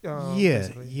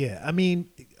 Yeah. I mean,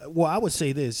 well, I would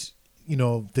say this, you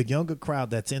know, the younger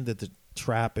crowd that's into the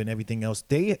trap and everything else,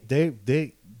 they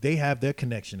have their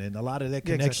connection, and a lot of their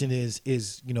connection is,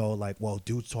 you know, like, well,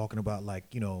 dude's talking about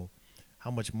like, you know, how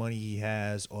much money he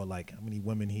has, or like how many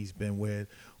women he's been with,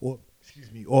 or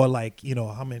or like, you know,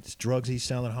 how much drugs he's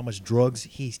selling, how much drugs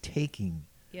he's taking.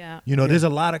 Yeah. You know, there's a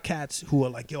lot of cats who are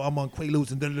like, yo, I'm on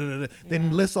Quaaludes and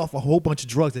then list off a whole bunch of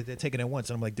drugs that they're taking at once.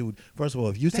 And I'm like, dude, first of all,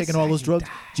 if you're taking all those drugs,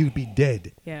 you'd be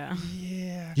dead. Yeah.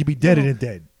 You'd be deader than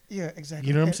dead. Yeah, exactly.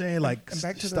 You know what I'm saying? Like, and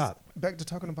back to stop. Back to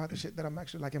talking about the shit that I'm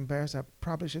actually like embarrassed. I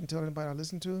probably shouldn't tell anybody I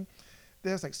listen to.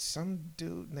 There's like some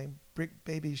dude named Brick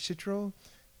Baby Shitro.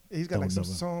 He's got like some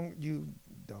song you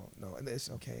don't know, and it's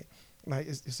okay. Like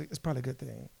it's probably a good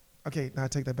thing. Okay, now I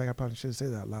take that back. I probably should say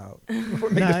that out loud.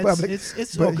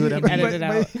 It's all good. Edit it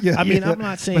out. I mean, I'm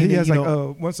not saying but he that, has you like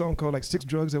know, one song called like 6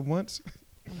 Drugs at Once.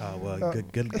 Oh well,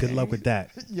 good luck with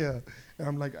that. Yeah, and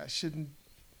I'm like, I shouldn't.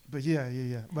 But yeah.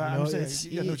 But I'm saying,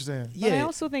 I know what you're saying. But I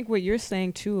also think what you're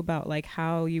saying too about like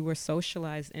how you were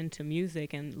socialized into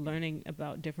music and learning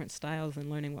about different styles and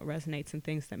learning what resonates and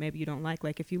things that maybe you don't like.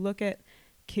 Like if you look at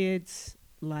kids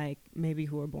like maybe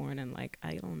who were born in like,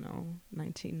 I don't know,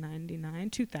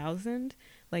 1999, 2000,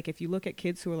 like if you look at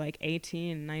kids who are like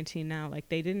 18, 19 now, like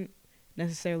they didn't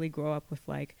necessarily grow up with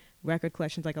like record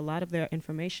collections. Like a lot of their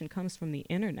information comes from the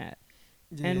internet.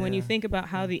 Yeah. And when you think about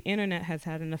how the internet has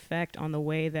had an effect on the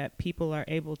way that people are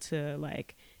able to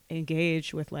like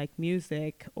engage with like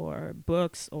music or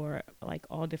books or like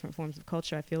all different forms of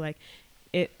culture, I feel like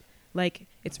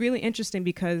it's really interesting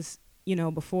because, you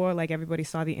know, before like everybody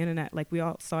saw the internet, like we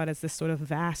all saw it as this sort of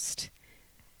vast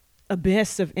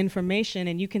abyss of information,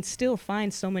 and you can still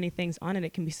find so many things on it.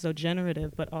 It can be so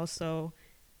generative, but also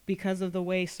because of the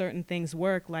way certain things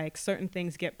work, like certain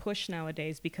things get pushed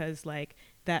nowadays because like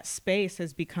that space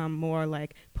has become more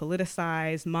like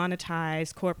politicized,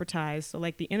 monetized, corporatized. So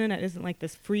like the internet isn't like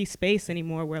this free space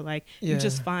anymore where like you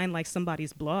just find like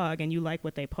somebody's blog and you like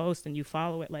what they post and you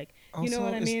follow it. Like, also, you know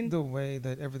what I mean? The way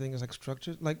that everything is like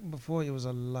structured. Like before it was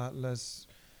a lot less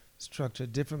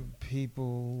structured. Different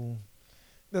people,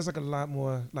 there's like a lot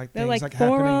more like they're things like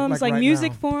happening, forums, like right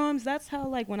music now. forums. That's how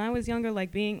like when I was younger,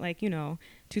 like being like, you know,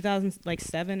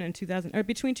 2007 and 2000, or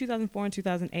between 2004 and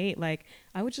 2008, like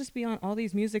I would just be on all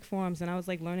these music forums and I was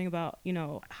like learning about, you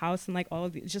know, house and like all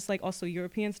of these, just like also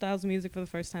European styles of music for the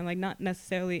first time, like not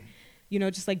necessarily, you know,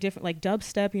 just like different, like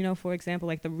dubstep, you know, for example,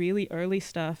 like the really early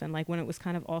stuff. And like when it was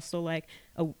kind of also like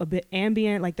a bit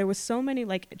ambient, like there was so many,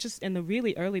 like just in the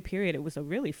really early period, it was a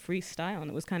really free style. And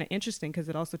it was kind of interesting because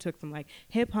it also took from like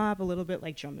hip hop, a little bit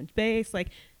like drum and bass, like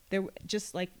there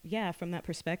just like, yeah, from that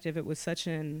perspective, it was such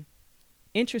an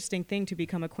interesting thing to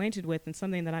become acquainted with and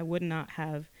something that I would not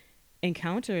have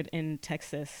encountered in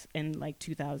Texas in like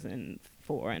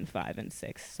 2004 and 5 and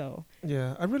 6. So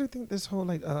yeah, I really think this whole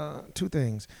like two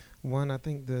things. One, I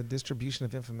think the distribution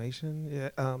of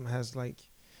information has like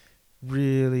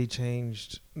really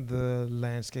changed the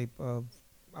landscape of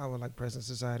our like present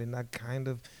society, and I kind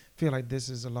of feel like this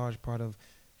is a large part of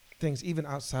things, even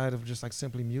outside of just like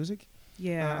simply music.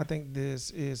 yeah, I think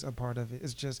this is a part of it.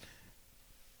 It's just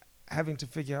having to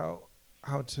figure out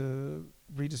how to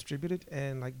redistributed,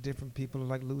 and like different people are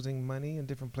like losing money in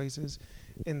different places,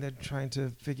 and they're trying to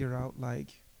figure out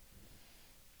like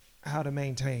how to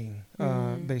maintain.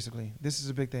 Basically, this is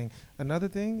a big thing. Another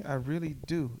thing, I really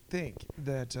do think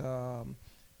that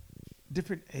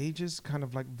different ages kind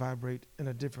of like vibrate in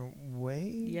a different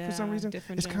way for some reason.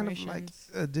 Different it's kind of like generations.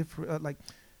 a different like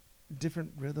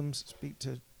different rhythms speak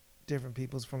to different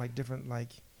peoples from like different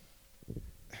like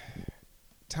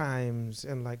times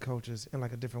and like cultures in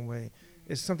like a different way.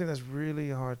 It's something that's really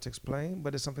hard to explain,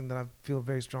 but it's something that I feel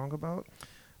very strong about.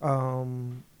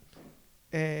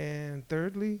 And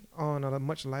thirdly, on a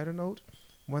much lighter note,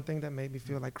 one thing that made me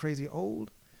feel like crazy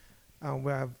old,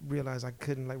 where I realized I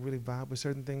couldn't like really vibe with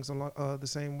certain things a lot the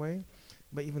same way,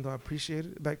 but even though I appreciate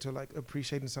it, back to like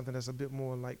appreciating something that's a bit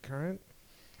more like current,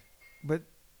 but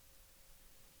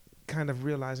kind of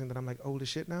realizing that I'm like old as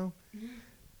shit now.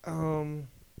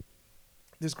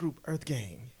 This group Earth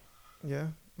Gang, yeah,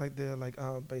 like they're like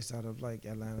based out of like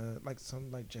Atlanta, like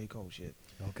some like J. Cole shit.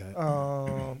 Okay.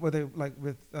 Where they like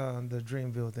with the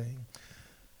Dreamville thing.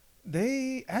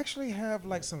 They actually have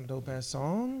like some dope ass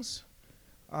songs.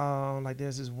 Like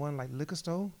there's this one like Liquor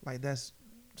Store, like that's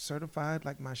certified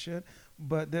like my shit.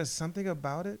 But there's something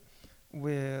about it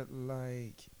where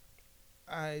like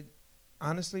I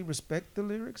honestly respect the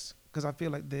lyrics because I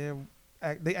feel like they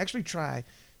actually try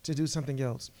to do something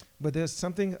else. But there's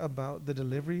something about the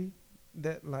delivery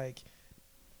that like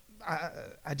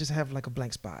I just have like a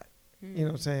blank spot. You know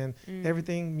what I'm saying?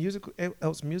 Everything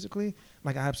else musically,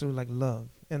 like I absolutely like love.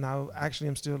 And I actually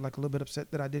am still like a little bit upset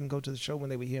that I didn't go to the show when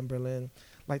they were here in Berlin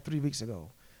like 3 weeks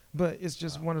ago. But it's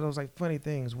just one of those like funny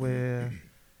things where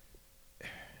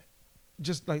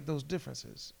just like those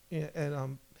differences. Yeah,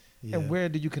 and where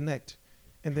do you connect?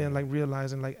 And then like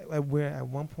realizing like where at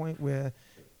one point where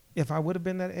if I would have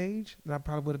been that age, then I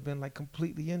probably would have been like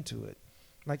completely into it.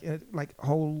 Like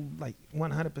whole like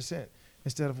 100%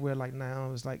 instead of where like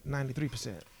now it's like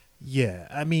 93%. Yeah,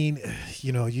 I mean,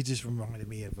 you know, you just reminded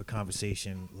me of a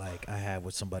conversation like I had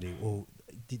with somebody. Well,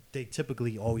 they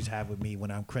typically always have with me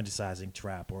when I'm criticizing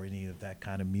trap or any of that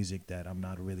kind of music that I'm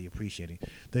not really appreciating.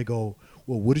 They go,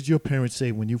 "Well, what did your parents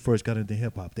say when you first got into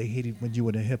hip hop? They hated when you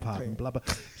were in hip hop and blah blah."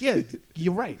 Yeah,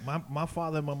 you're right. My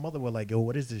father and my mother were like, "Yo,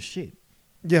 what is this shit?"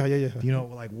 Yeah. You know,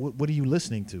 like what are you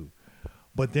listening to?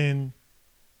 But then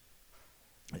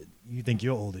you think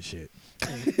you're old as shit.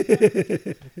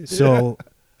 So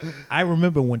I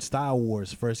remember when Star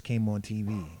Wars first came on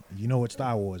TV. You know what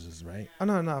Star Wars is, right? Oh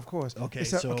no, of course. Okay,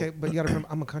 okay, but you gotta remember,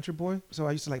 I'm a country boy, so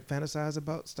I used to like fantasize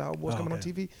about Star Wars coming on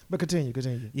TV. But continue.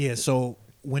 Yeah, so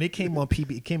when it came on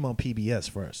it came on PBS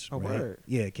first. Oh, right? word.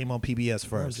 Yeah, it came on PBS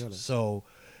first. jealous. So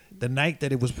the night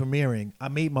that it was premiering, I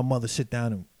made my mother sit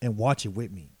down and watch it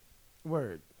with me.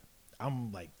 Word.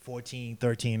 I'm like 14,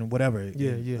 13, whatever.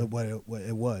 Yeah. What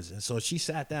it was. And so she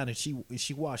sat down and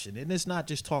she watched it. And it's not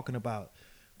just talking about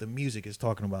the music, it's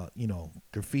talking about, you know,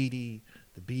 graffiti,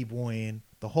 the b-boying,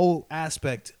 the whole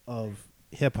aspect of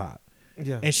hip hop.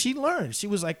 Yeah. And she learned. She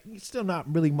was like, it's still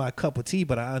not really my cup of tea,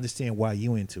 but I understand why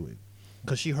you into it.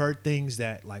 Because she heard things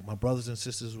that like my brothers and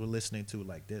sisters were listening to,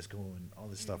 like disco and all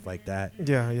this stuff like that.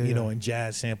 Yeah. You know, and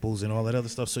jazz samples and all that other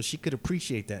stuff. So she could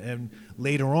appreciate that. And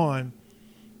later on,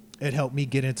 it helped me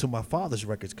get into my father's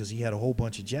records because he had a whole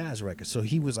bunch of jazz records. So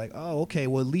he was like, "Oh, okay.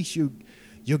 Well, at least you're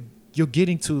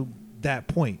getting to that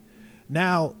point."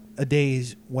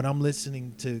 Nowadays, when I'm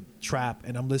listening to trap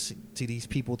and I'm listening to these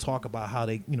people talk about how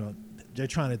they're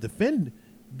trying to defend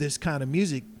this kind of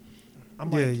music,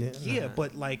 I'm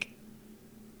but like,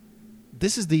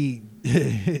 this is the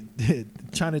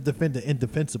trying to defend the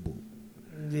indefensible.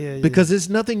 Yeah. Because there's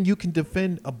nothing you can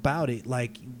defend about it.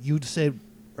 Like you said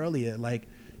earlier, like,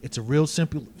 it's a real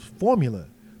simple formula.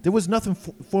 There was nothing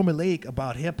formulaic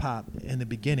about hip hop in the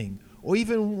beginning, or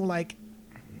even like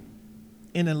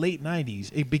in the late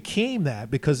 90s. It became that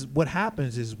because what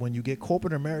happens is when you get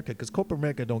corporate America, because corporate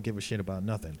America don't give a shit about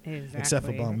nothing except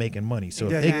for about making money. So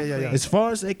as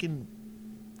far as they can,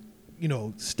 you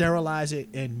know, sterilize it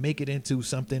and make it into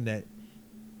something that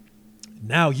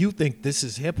now you think this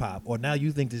is hip hop, or now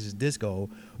you think this is disco,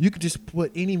 you could just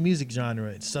put any music genre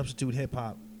and substitute hip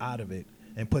hop out of it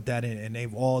and put that in, and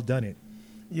they've all done it.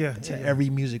 To every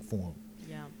music form.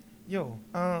 Yeah. Yo,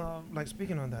 like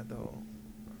speaking on that though,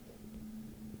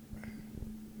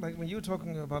 like when you were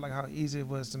talking about like how easy it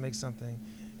was to make something,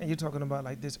 and you're talking about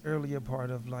like this earlier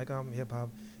part of like hip hop,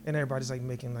 and everybody's like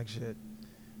making like shit.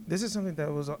 This is something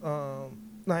that was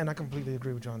and I completely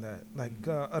agree with you on that, like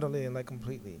utterly and like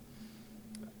completely.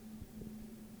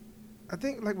 I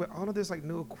think like with all of this like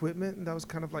new equipment that was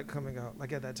kind of like coming out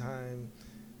like at that time,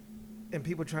 and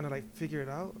people trying to like figure it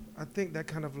out, I think that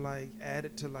kind of like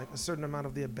added to like a certain amount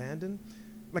of the abandon.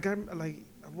 Like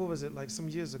what was it, like some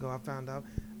years ago I found out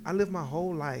I lived my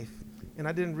whole life and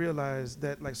I didn't realize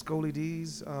that like Schoolie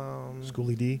D's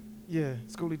Schoolie D. Yeah,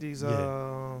 Schoolie D's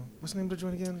Yeah. what's the name of the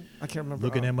joint again? I can't remember.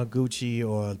 Looking at Maguchi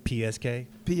or PSK.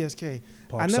 PSK.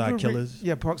 Parkside Killers.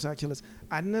 Yeah, Parkside Killers.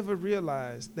 I never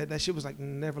realized that shit was like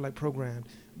never like programmed.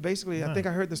 Basically, I think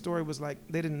I heard the story was like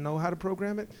they didn't know how to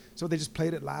program it, so they just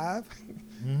played it live.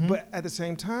 Mm-hmm. But at the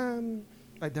same time,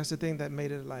 like that's the thing that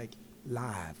made it like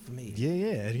live for me. Yeah,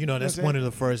 yeah. And, you know, that's what I'm one of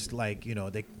the first, like, you know,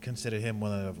 they considered him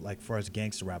one of the like first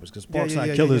gangster rappers because Yeah, Parkside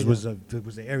yeah, Killers yeah.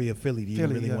 was the area of Philly that you didn't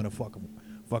Philly, really yeah. want to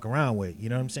fuck around with. You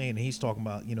know what I'm saying? And he's talking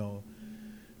about, you know,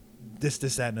 this,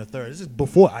 that, and the third. This is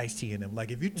before Ice-T and them. Like,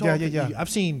 if you talk, Yeah. I've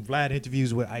seen Vlad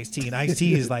interviews with Ice-T, and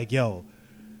Ice-T is like, yo,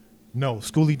 no,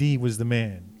 Schoolie D was the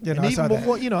man. Yeah, and no, I even saw that.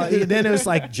 before, you know, then it was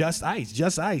like Just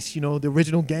Ice, you know, the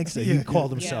original gangster. He Yeah.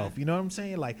 called himself. Yeah. You know what I'm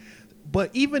saying? Like, but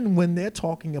even when they're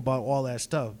talking about all that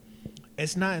stuff,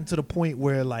 it's not until the point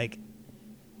where, like,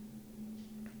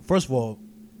 first of all,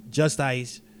 Just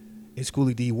Ice and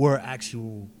Schoolie D were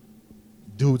actual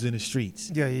dudes in the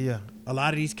streets. Yeah. A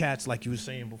lot of these cats, like you were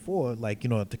saying before, like, you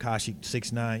know, Tekashi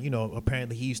 6ix9ine, you know,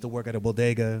 apparently he used to work at a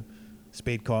bodega,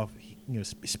 Spadecoff, you know,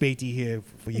 Spadey here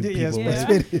for you Yeah,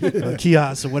 people, Yeah. right?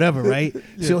 Kiosk or whatever, right?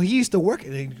 Yeah. So he used to work,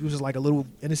 and he was like a little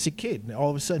innocent kid, and all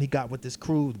of a sudden he got with this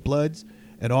crew, the Bloods,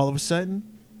 and all of a sudden,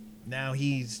 now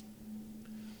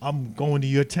I'm going to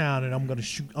your town and I'm gonna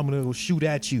shoot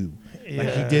at you, like he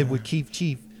Yeah. did with Keith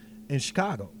Chief in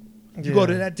Chicago. You go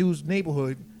to Yeah. that dude's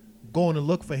neighborhood, going to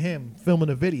look for him, filming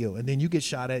a video, and then you get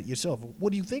shot at yourself.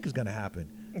 What do you think is gonna happen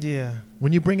Yeah.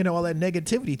 when you're bringing all that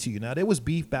negativity to you? Now there was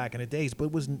beef back in the days,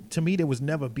 but to me there was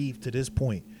never beef to this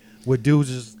point, where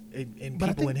dudes and But I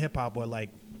people think- in hip hop are like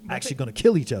I actually think- gonna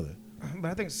kill each other. But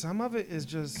I think some of it is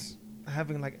just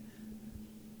having like,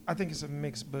 I think it's a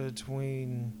mix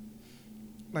between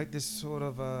like this sort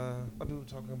of like we were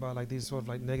talking about, like these sort of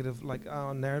like negative like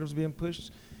narratives being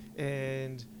pushed,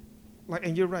 and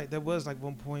you're right, there was like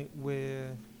one point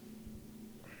where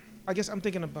I guess I'm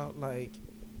thinking about like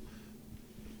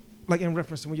in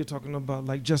reference to when you're talking about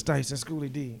like Just Ice and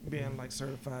Schoolie D being like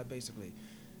certified basically.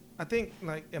 I think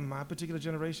like in my particular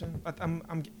generation,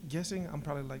 I'm guessing I'm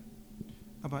probably like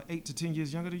about 8 to 10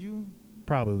 years younger than you.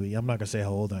 Probably. I'm not gonna say how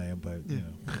old I am, but you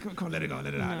Yeah. know. Come on, let it out,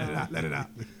 let it out, let it No. out, let it out.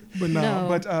 But No.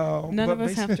 but None but of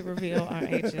us have basi- to reveal our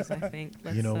ages, I think.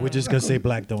 You know, Let's, we're just gonna say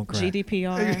black don't cry.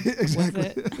 GDPR. Exactly. Was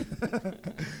it?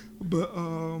 But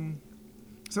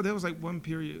so there was like one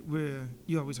period where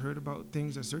you always heard about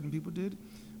things that certain people did,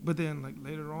 but then like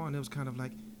later on it was kind of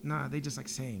like, nah, they just like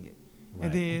saying it. Right.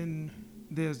 And then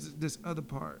there's this other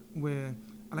part where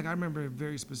like I remember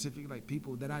very specific like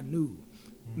people that I knew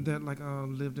that like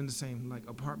lived in the same like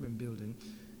apartment building.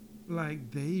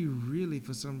 Like they really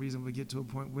for some reason would get to a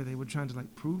point where they were trying to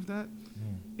like prove that,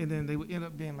 and then they would end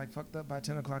up being like fucked up by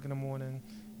 10 o'clock in the morning,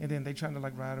 and then they trying to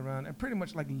like ride around and pretty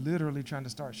much like literally trying to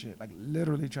start shit, like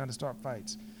literally trying to start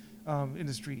fights in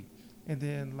the street, and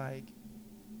then like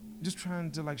just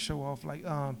trying to like show off like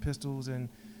pistols and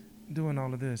doing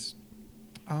all of this.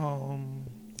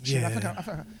 Shit,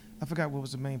 Yeah. I forgot what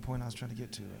was the main point I was trying to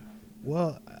get to.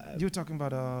 Well, You were talking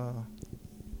about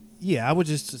yeah, I was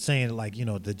just saying, like, you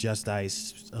know, the Just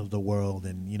Ice of the world,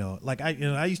 and you know, like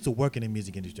I used to work in the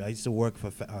music industry. I used to work for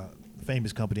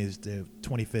famous companies. The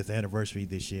 25th anniversary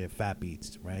this year, Fat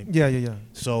Beats, right? yeah.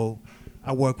 So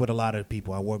I work with a lot of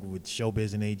people. I work with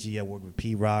Showbiz and AG. I work with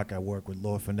P Rock. I work with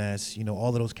Lord Finesse. You know, all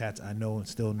of those cats I know and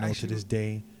still know Actually, to this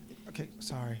day. Okay, I'm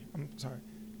sorry.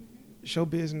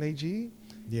 Showbiz and AG. I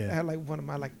Yeah. had like one of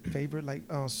my like favorite like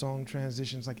song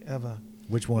transitions like ever.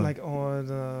 Which one? Like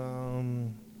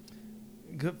on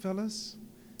Goodfellas.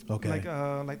 Okay.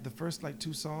 Like the first like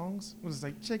 2 songs was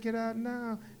like check it out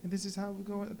now and this is how we're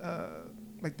going.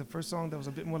 Like the first song that was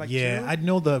a bit more like yeah, chill. I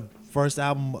know the first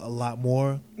album a lot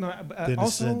more No, than,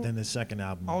 also than the second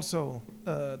album. also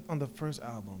on the first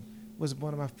album was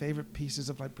one of my favorite pieces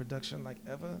of like production like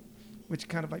ever, which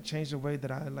kind of like changed the way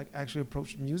that I like actually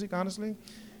approached music. Honestly,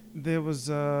 there was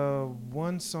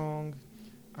one song,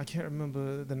 I can't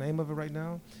remember the name of it right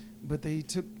now, but they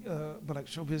took but like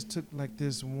Showbiz took like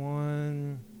this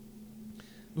one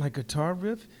like guitar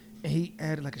riff and he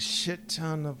added like a shit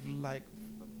ton of like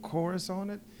chorus on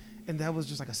it, and that was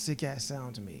just like a sick ass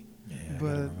sound to me. Yeah, I but-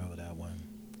 gotta remember that one.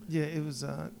 Yeah, it was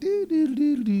Oh,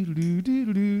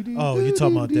 you're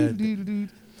talking about that.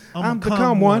 I'm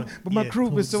become one, but my Yeah, crew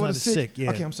was Sounded so sick. Yeah.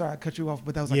 Okay, I'm sorry I cut you off,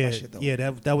 but that was like yeah, my shit though. yeah,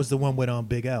 that was the one with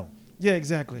Big L. Yeah,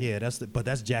 exactly. Yeah, but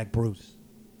that's Jack Bruce.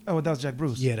 Oh, that was Jack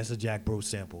Bruce. Yeah, that's a Jack Bruce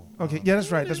sample. Okay, yeah, that's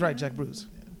right, Jack Bruce.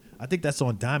 I think that's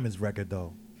on Diamond's record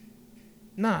though.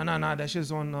 Nah. That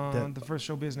shit's on the first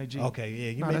Showbiz Nate G. Okay, yeah,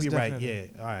 you Nah, may that's be right.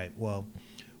 definitely- Yeah, all right. Well,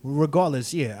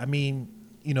 regardless, yeah. I mean,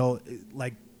 you know,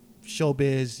 like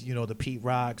Showbiz, you know, the Pete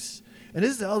Rocks. And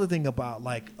this is the other thing about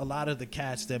like a lot of the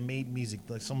cats that made music,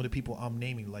 like some of the people I'm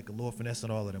naming, like Lord Finesse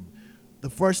and all of them. The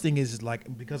first thing is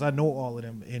like, because I know all of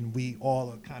them and we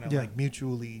all are kind of Yeah. like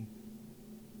mutually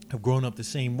have grown up the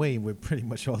same way. We're pretty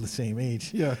much all the same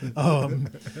age. Yeah.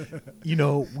 You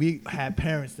know, we had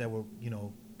parents that were, you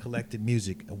know, collected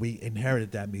music and we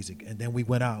inherited that music. And then we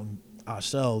went out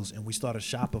ourselves and we started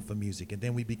shopping for music. And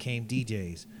then we became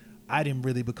DJs. I didn't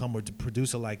really become a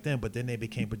producer like them, but then they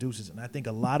became producers. And I think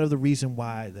a lot of the reason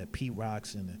why that Pete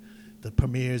Rocks and the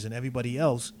Premiers and everybody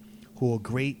else who are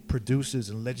great producers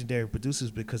and legendary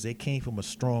producers because they came from a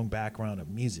strong background of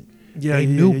music. Yeah, they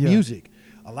yeah, knew yeah. music.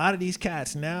 A lot of these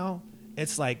cats now,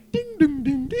 it's like ding, ding,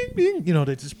 ding, ding, ding. You know,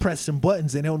 they just press some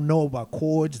buttons. They don't know about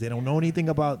chords. They don't know anything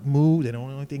about mood. They don't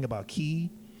know anything about key.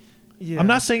 Yeah. I'm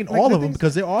not saying Like all the of them things-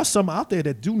 because there are some out there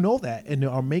that do know that and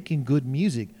are making good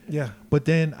music. Yeah. But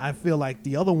then I feel like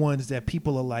the other ones that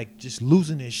people are like just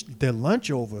losing their lunch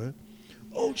over.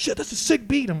 Oh shit, that's a sick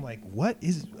beat. I'm like, what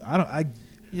is?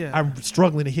 Yeah. I'm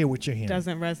struggling to hear what you're hearing.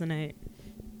 Doesn't resonate.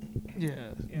 Yeah.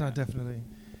 No, definitely.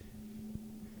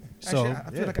 So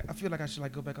Actually, I feel like I should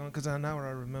like go back on because now I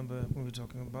remember when we were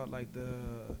talking about like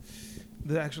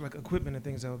the actual like equipment and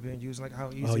things that were being used, like how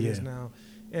easy Oh, it yeah. is now,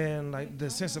 and like the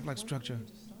sense of like structure.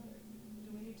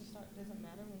 Do we need to start? Does it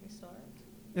matter when we start?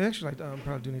 Yeah, actually, like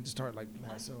probably do need to start like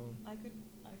that. So I could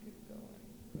go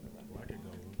and put a record.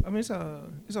 I mean,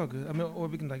 it's all good. I mean, or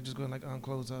we can like just go and like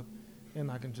close up, and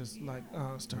I can just like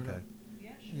start Okay. up. Yeah,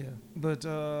 Yeah, but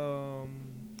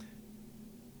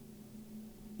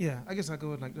yeah, I guess I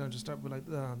go and like just start with like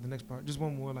the next part. Just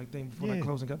one more like thing before like Yeah.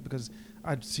 closing up because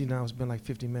I see now it's been like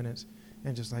 50 minutes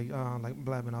and just like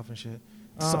blabbing off and shit.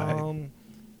 Sorry.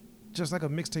 Just like a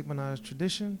mixtape Minaj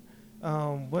tradition.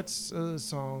 What's a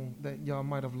song that y'all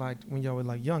might have liked when y'all were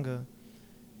like younger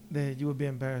that you would be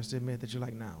embarrassed to admit that you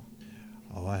like now?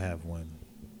 Oh, I have one.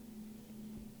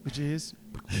 Which is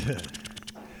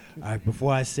All right,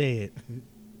 before I say it,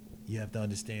 you have to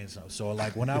understand something. So,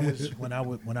 like when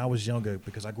I was younger,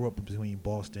 because I grew up between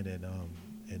Boston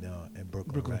and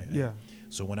Brooklyn, right? Yeah.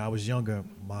 So when I was younger,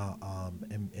 my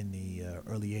in the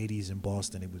early '80s in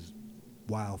Boston, it was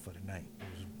wild for the night.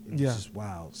 It was Yeah. just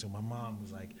wild. So my mom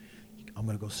was like, "I'm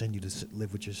gonna go send you to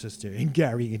live with your sister in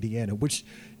Gary, Indiana," which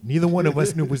neither one of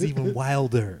us knew was even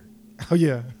wilder Oh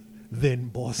yeah. than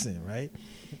Boston, right?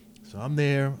 So I'm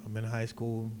there. I'm in high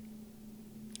school,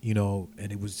 you know, and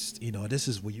it was, you know, this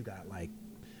is where you got like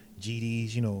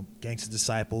GDs, you know, Gangsta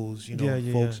Disciples, you know, Yeah,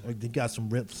 yeah, folks. yeah. They got some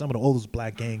of the oldest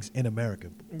black gangs in America,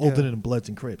 Yeah. older than the Bloods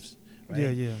and Crips. Right? Yeah,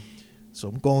 yeah. So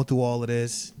I'm going through all of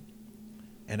this,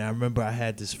 and I remember I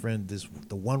had this friend,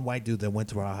 the one white dude that went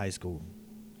to our high school.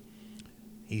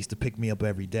 He used to pick me up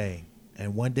every day,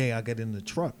 and one day I get in the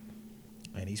truck,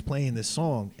 and he's playing this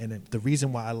song, and the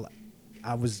reason why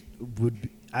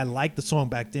I liked the song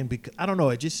back then because I don't know,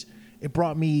 it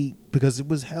brought me because it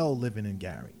was hell living in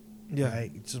Gary. Yeah.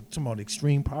 Right? It's talking about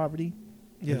extreme poverty.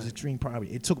 Yeah. It was extreme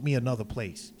poverty. It took me another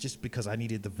place just because I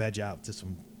needed to veg out to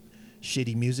some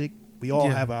shitty music. We all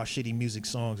Yeah. have our shitty music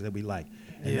songs that we like.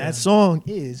 And Yeah. that song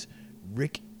is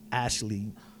Rick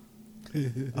Ashley,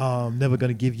 Never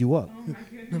Gonna Give You Up.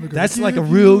 That's like a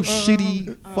real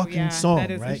shitty Oh, fucking yeah, song,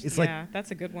 that is right? It's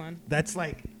that's a good one. That's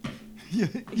like,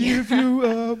 Give you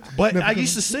up. but I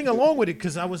used to sing along with it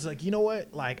because I was like, you know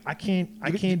what? Like, I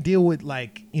can't deal with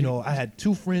like, you know, I had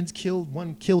two friends killed,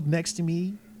 one killed next to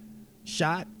me,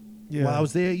 shot Yeah. while I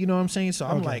was there. You know what I'm saying? So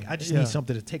I'm Okay. like, I just Yeah. need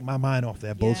something to take my mind off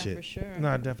that bullshit. Yeah, for sure.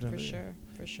 Nah, definitely.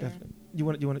 For sure. Definitely. You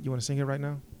want to sing it right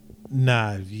now?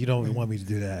 Nah, you don't want me to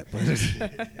do that. But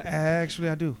Actually,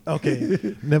 I do.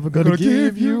 okay, never gonna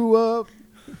give you up.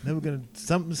 Never gonna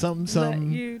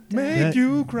something. you Make that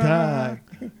you cry. die.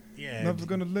 Yeah, Never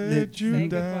gonna let you Say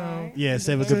down. goodbye. yeah.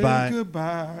 Say Say goodbye.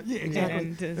 goodbye. Yeah, exactly.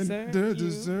 And desert And you.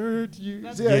 desert you.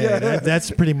 That's Yeah, yeah.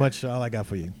 That's pretty much all I got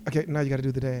for you. Okay, now you got to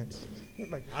do the dance.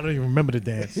 Like, I don't even remember the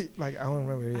dance. like I don't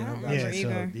remember. I don't I'm, remember Yeah, just, so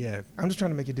either. yeah. I'm just trying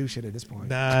to make you do shit at this point.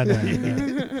 Nah.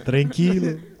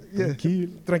 Tranquilo. Yeah. Tranquilo.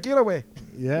 Tranquilo way.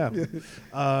 Yeah.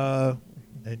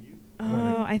 And you.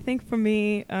 Oh, I think for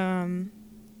me,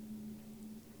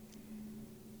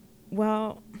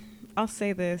 well, I'll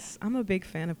say this. I'm a big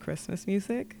fan of Christmas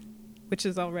music, which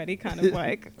is already kind of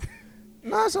like,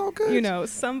 No, it's all good. you know,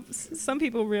 some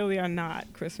people really are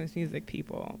not Christmas music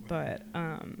people, but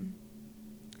and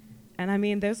I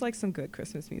mean, there's like some good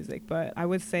Christmas music, but I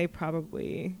would say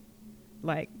probably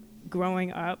like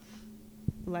growing up,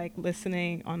 like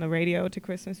listening on the radio to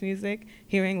Christmas music,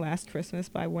 hearing Last Christmas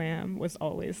by Wham was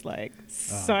always like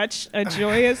such a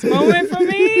joyous moment for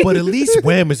me. But at least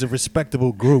Wham is a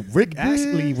respectable group. Rick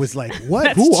Astley was like, "What?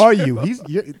 That's Who are true.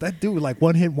 you?" That dude, like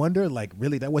one hit wonder. Like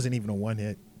really, that wasn't even a one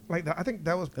hit. Like I think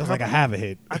that was. It was like a half a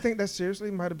hit. I think that seriously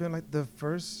might have been like the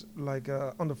first, like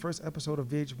on the first episode of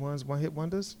VH1's One Hit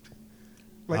Wonders.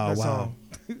 Like Oh, that wow. song.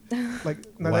 Like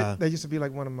no, Wow. that used to be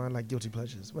like one of my like guilty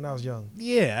pleasures when I was young.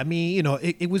 Yeah, I mean,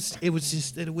 it was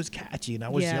just that it was catchy, and I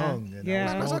was Yeah. young, and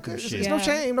Yeah. I was It's going okay. through It's, shit. it's no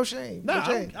shame. No shame. Nah, no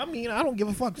shame. I mean, I don't give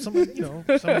a fuck. Somebody,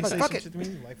 somebody say fuck some it. shit to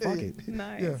me, like fuck it.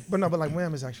 Nice. Yeah, but like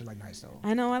Wham is actually like nice though.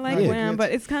 I know I like Yeah. Wham,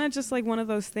 but it's kind of just like one of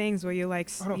those things where you're like,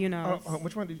 Hold on, you know, hold on,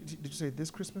 which one did you say?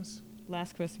 This Christmas?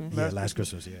 Last Christmas. Yeah, Last last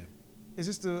Christmas, yeah. Is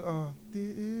this the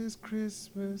This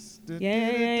Christmas?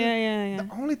 Yeah. The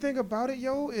only thing about it,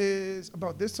 yo, is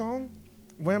about this song.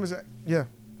 Wham is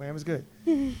Wham is good.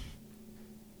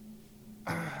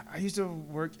 I used to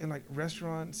work in like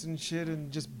restaurants and shit,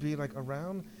 and just be like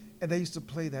around, and they used to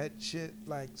play that shit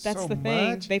like That's so the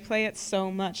thing. much. They play it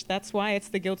so much. That's why it's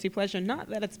the guilty pleasure. Not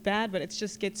that it's bad, but it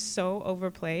just gets so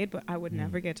overplayed. But I would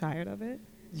never get tired of it.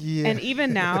 Yeah. And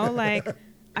even now, like,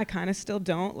 I kind of still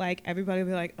don't. Like, everybody will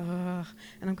be like, ugh.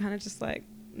 And I'm kind of just like,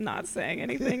 not saying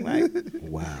anything. Like,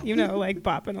 Wow. you know, like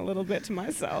bopping a little bit to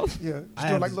myself. Yeah, I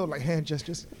still have- like little like hand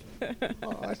gestures.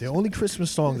 The only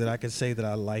Christmas song that I can say that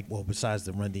I like, well, besides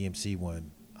the Run DMC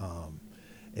one,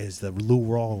 is the Lou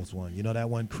Rawls one. You know that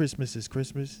one, Christmas is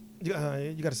Christmas? You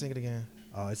got to sing it again.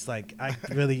 It's like,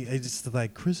 it's just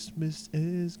like Christmas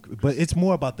is, but it's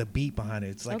more about the beat behind it.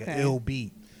 It's like Okay. an ill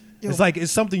beat. Yo. It's like,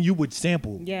 it's something you would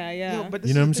sample. Yeah, yeah. Yo, but this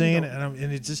You know what I'm is the thing, saying? though.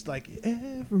 And it's just like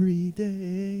every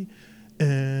day.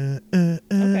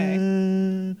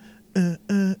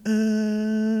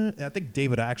 I think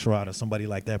David Axelrod or somebody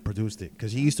like that produced it,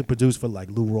 because he used to produce for like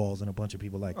Lou Rawls and a bunch of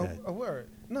people like that. A word.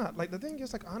 Nah, like the thing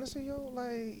is, like honestly, yo,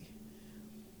 like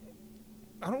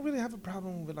I don't really have a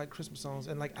problem with like Christmas songs,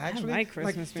 and like actually, like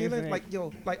Christmas feeling music. like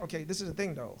yo, like okay, this is the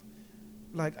thing though.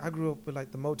 Like I grew up with like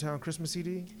the Motown Christmas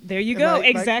CD. There you And, go. like-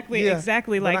 exactly. yeah,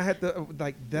 Exactly. but Like, I had the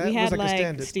like that we was had like, like a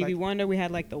standard. Stevie like, Wonder. We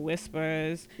had like the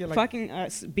Whispers. Yeah, like- Fucking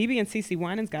BB and CC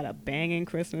Winans got a banging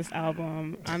Christmas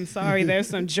album. I'm sorry, there's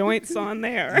some joints on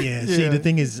there. Yeah, see, Yeah. the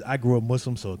thing is, I grew up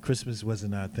Muslim, so Christmas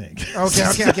wasn't our thing. Okay. It's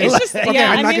just Okay,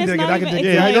 yeah. I I mean, can it's dig it, not I can even. dig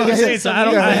It's it. like, Yeah, it's yeah, just so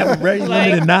some- I have a very Like-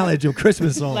 limited knowledge of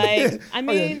Christmas songs. Like, I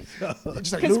mean, just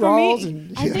like because Lou for Rawls me,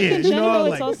 and I think Yeah, in you know, general,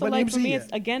 like, it's also Run like for DMC, me, yeah.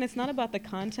 it's again, it's not about the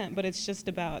content, but it's just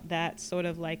about that sort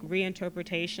of like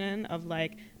reinterpretation of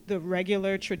like the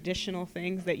regular traditional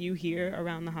things that you hear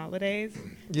around the holidays.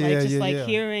 Yeah, like just yeah, like yeah.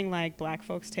 hearing like black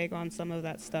folks take on some of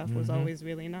that stuff was Mhm. always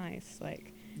really nice.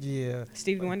 Like yeah.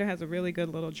 Stevie Wonder has a really good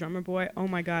little drummer boy. Oh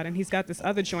my god, and he's got this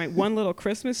other joint, One Little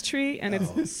Christmas Tree, and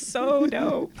it's so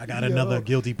dope. I got another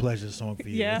guilty pleasure song for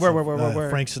you. Yeah. It's Where?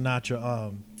 Frank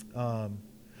Sinatra.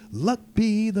 Luck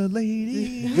be the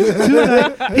lady.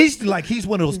 tonight. He's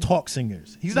one of those talk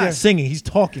singers. He's not Yeah. singing. He's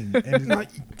talking and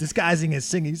disguising as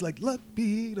singing. He's like, "Luck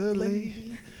be the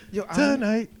lady Yo,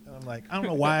 tonight." I'm like, I don't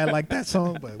know why I like that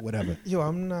song, but whatever. Yo,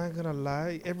 I'm not gonna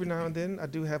lie. Every now and then, I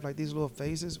do have like these little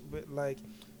phases with like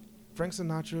Frank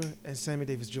Sinatra and Sammy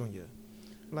Davis Jr.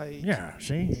 Like, Yeah,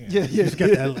 see. Yeah, He's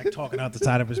got that like talking out the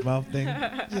side of his mouth thing.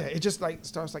 yeah, it just like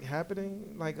starts like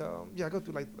happening. Like, I go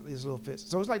through like these little fits.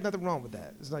 So it's like nothing wrong with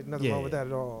that. It's like nothing Yeah, wrong with yeah. that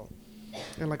at all.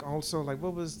 And like also like,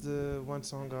 what was the one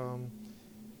song?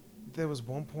 There was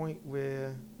one point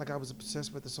where like I was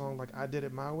obsessed with the song like I Did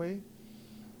It My Way.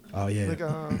 Oh yeah. Like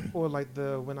or like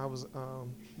the When I Was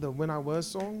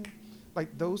song,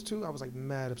 like those two I was like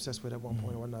mad obsessed with at one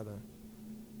point or another.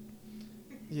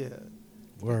 Yeah,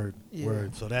 Word. Yeah.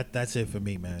 Word. So that's it for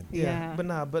me, man. Yeah.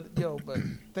 but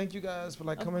thank you guys for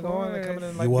like Of coming on and coming course.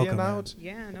 and like You're welcome, being man. out.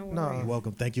 Yeah, no No. worries. You're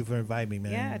welcome. Thank you for inviting me,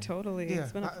 man. Yeah, totally. Yeah,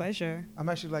 It's been a I- pleasure. I'm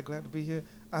actually like glad to be here.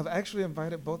 I've actually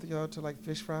invited both of y'all to like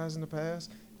fish fries in the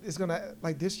past. It's gonna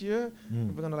like this year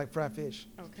Mm. we're gonna like fry fish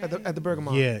Okay. at the Burger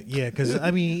Mart. Yeah, because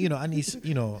I mean, I need, That's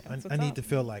I what's need up. to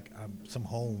feel like I'm some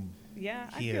home Yeah,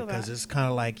 I here, feel because that. it's kind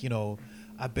of like,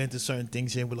 I've been to certain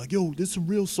things here and we're like, yo, this is some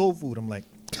real soul food. I'm like,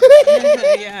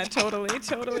 Yeah, totally.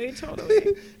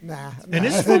 Nah. and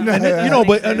this, nah. from, and it- Nah.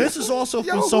 but and this is also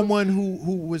from Yo. someone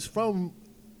who was from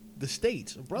the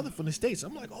States, a brother from the States.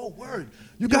 I'm like, oh, word,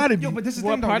 you got it. Yo, but this is the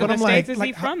What thing though. part of But the I'm States like- is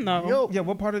he like, from, though? yo, Yeah,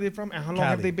 what part are they from and how long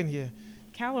have Cali. they been here?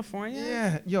 California?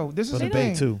 Yeah, yo, this is From the the Bay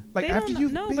thing. too. Like They after don't you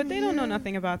know, but they don't know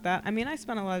nothing about that. I mean, I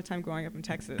spent a lot of time growing up in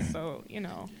Texas, so, Yeah,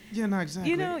 no,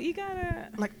 exactly. you gotta...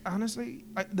 like honestly,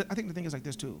 I think the thing is like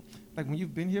this too. Like when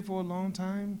you've been here for a long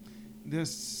time,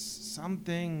 there's some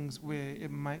things where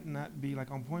it might not be like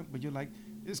on point, but you're like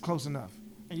it's close enough.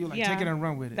 and you like Yeah. take it and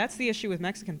run with it. That's the issue with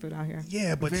Mexican food out here.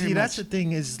 Yeah, but Very see, that's much. the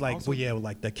thing is like, Also- well, yeah,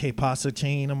 like the K pasta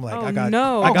chain. I'm like, Oh, I got,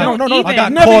 no. I got, no, no, I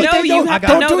got no, caught. no, you have I to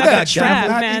got, know do that's that. a trap,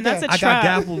 Not man. eat That's a that. I got trap.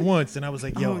 gaffled once, and I was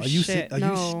like, yo, Oh, are you shit. are you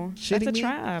No, shitting that's a me?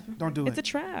 trap. Don't do It's it.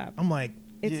 a trap. I'm like,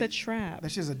 It's Yeah. a trap.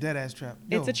 That shit's a dead ass trap.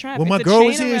 It's Yo, a trap. when my It's a girl chain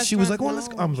was of here, she was like, restaurants. well, let's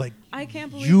go. I was like, I can't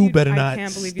believe you better I not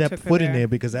can't believe you step took her foot in there. there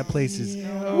because that place is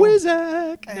No.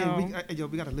 wizard. Hey, No. yo,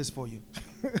 we got a list for you.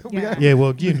 Yeah. Yeah,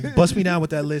 well, you bust me down with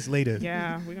that list later.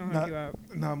 Yeah, we're gonna hook you up.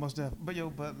 No, most definitely. But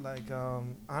yo, like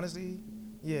honestly,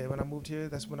 yeah, when I moved here,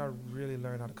 that's when I really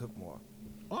learned how to cook more.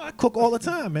 Oh, I cook all the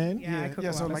time, man. Yeah, I cook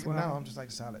a so lot like as well. now I'm just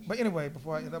like solid. But anyway,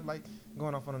 before I end up like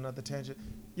going off on another tangent,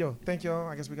 yo, thank y'all.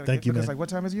 I guess we gotta Thank get you, because man. like what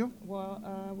time is you?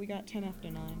 Well, we got 10 after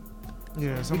 9.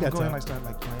 Yeah, so We I'm got going time. like start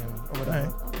like playing or All whatever.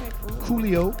 right. Okay, cool.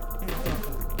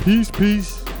 Coolio. Peace,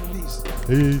 peace, Peace.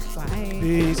 peace. Bye.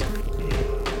 Peace.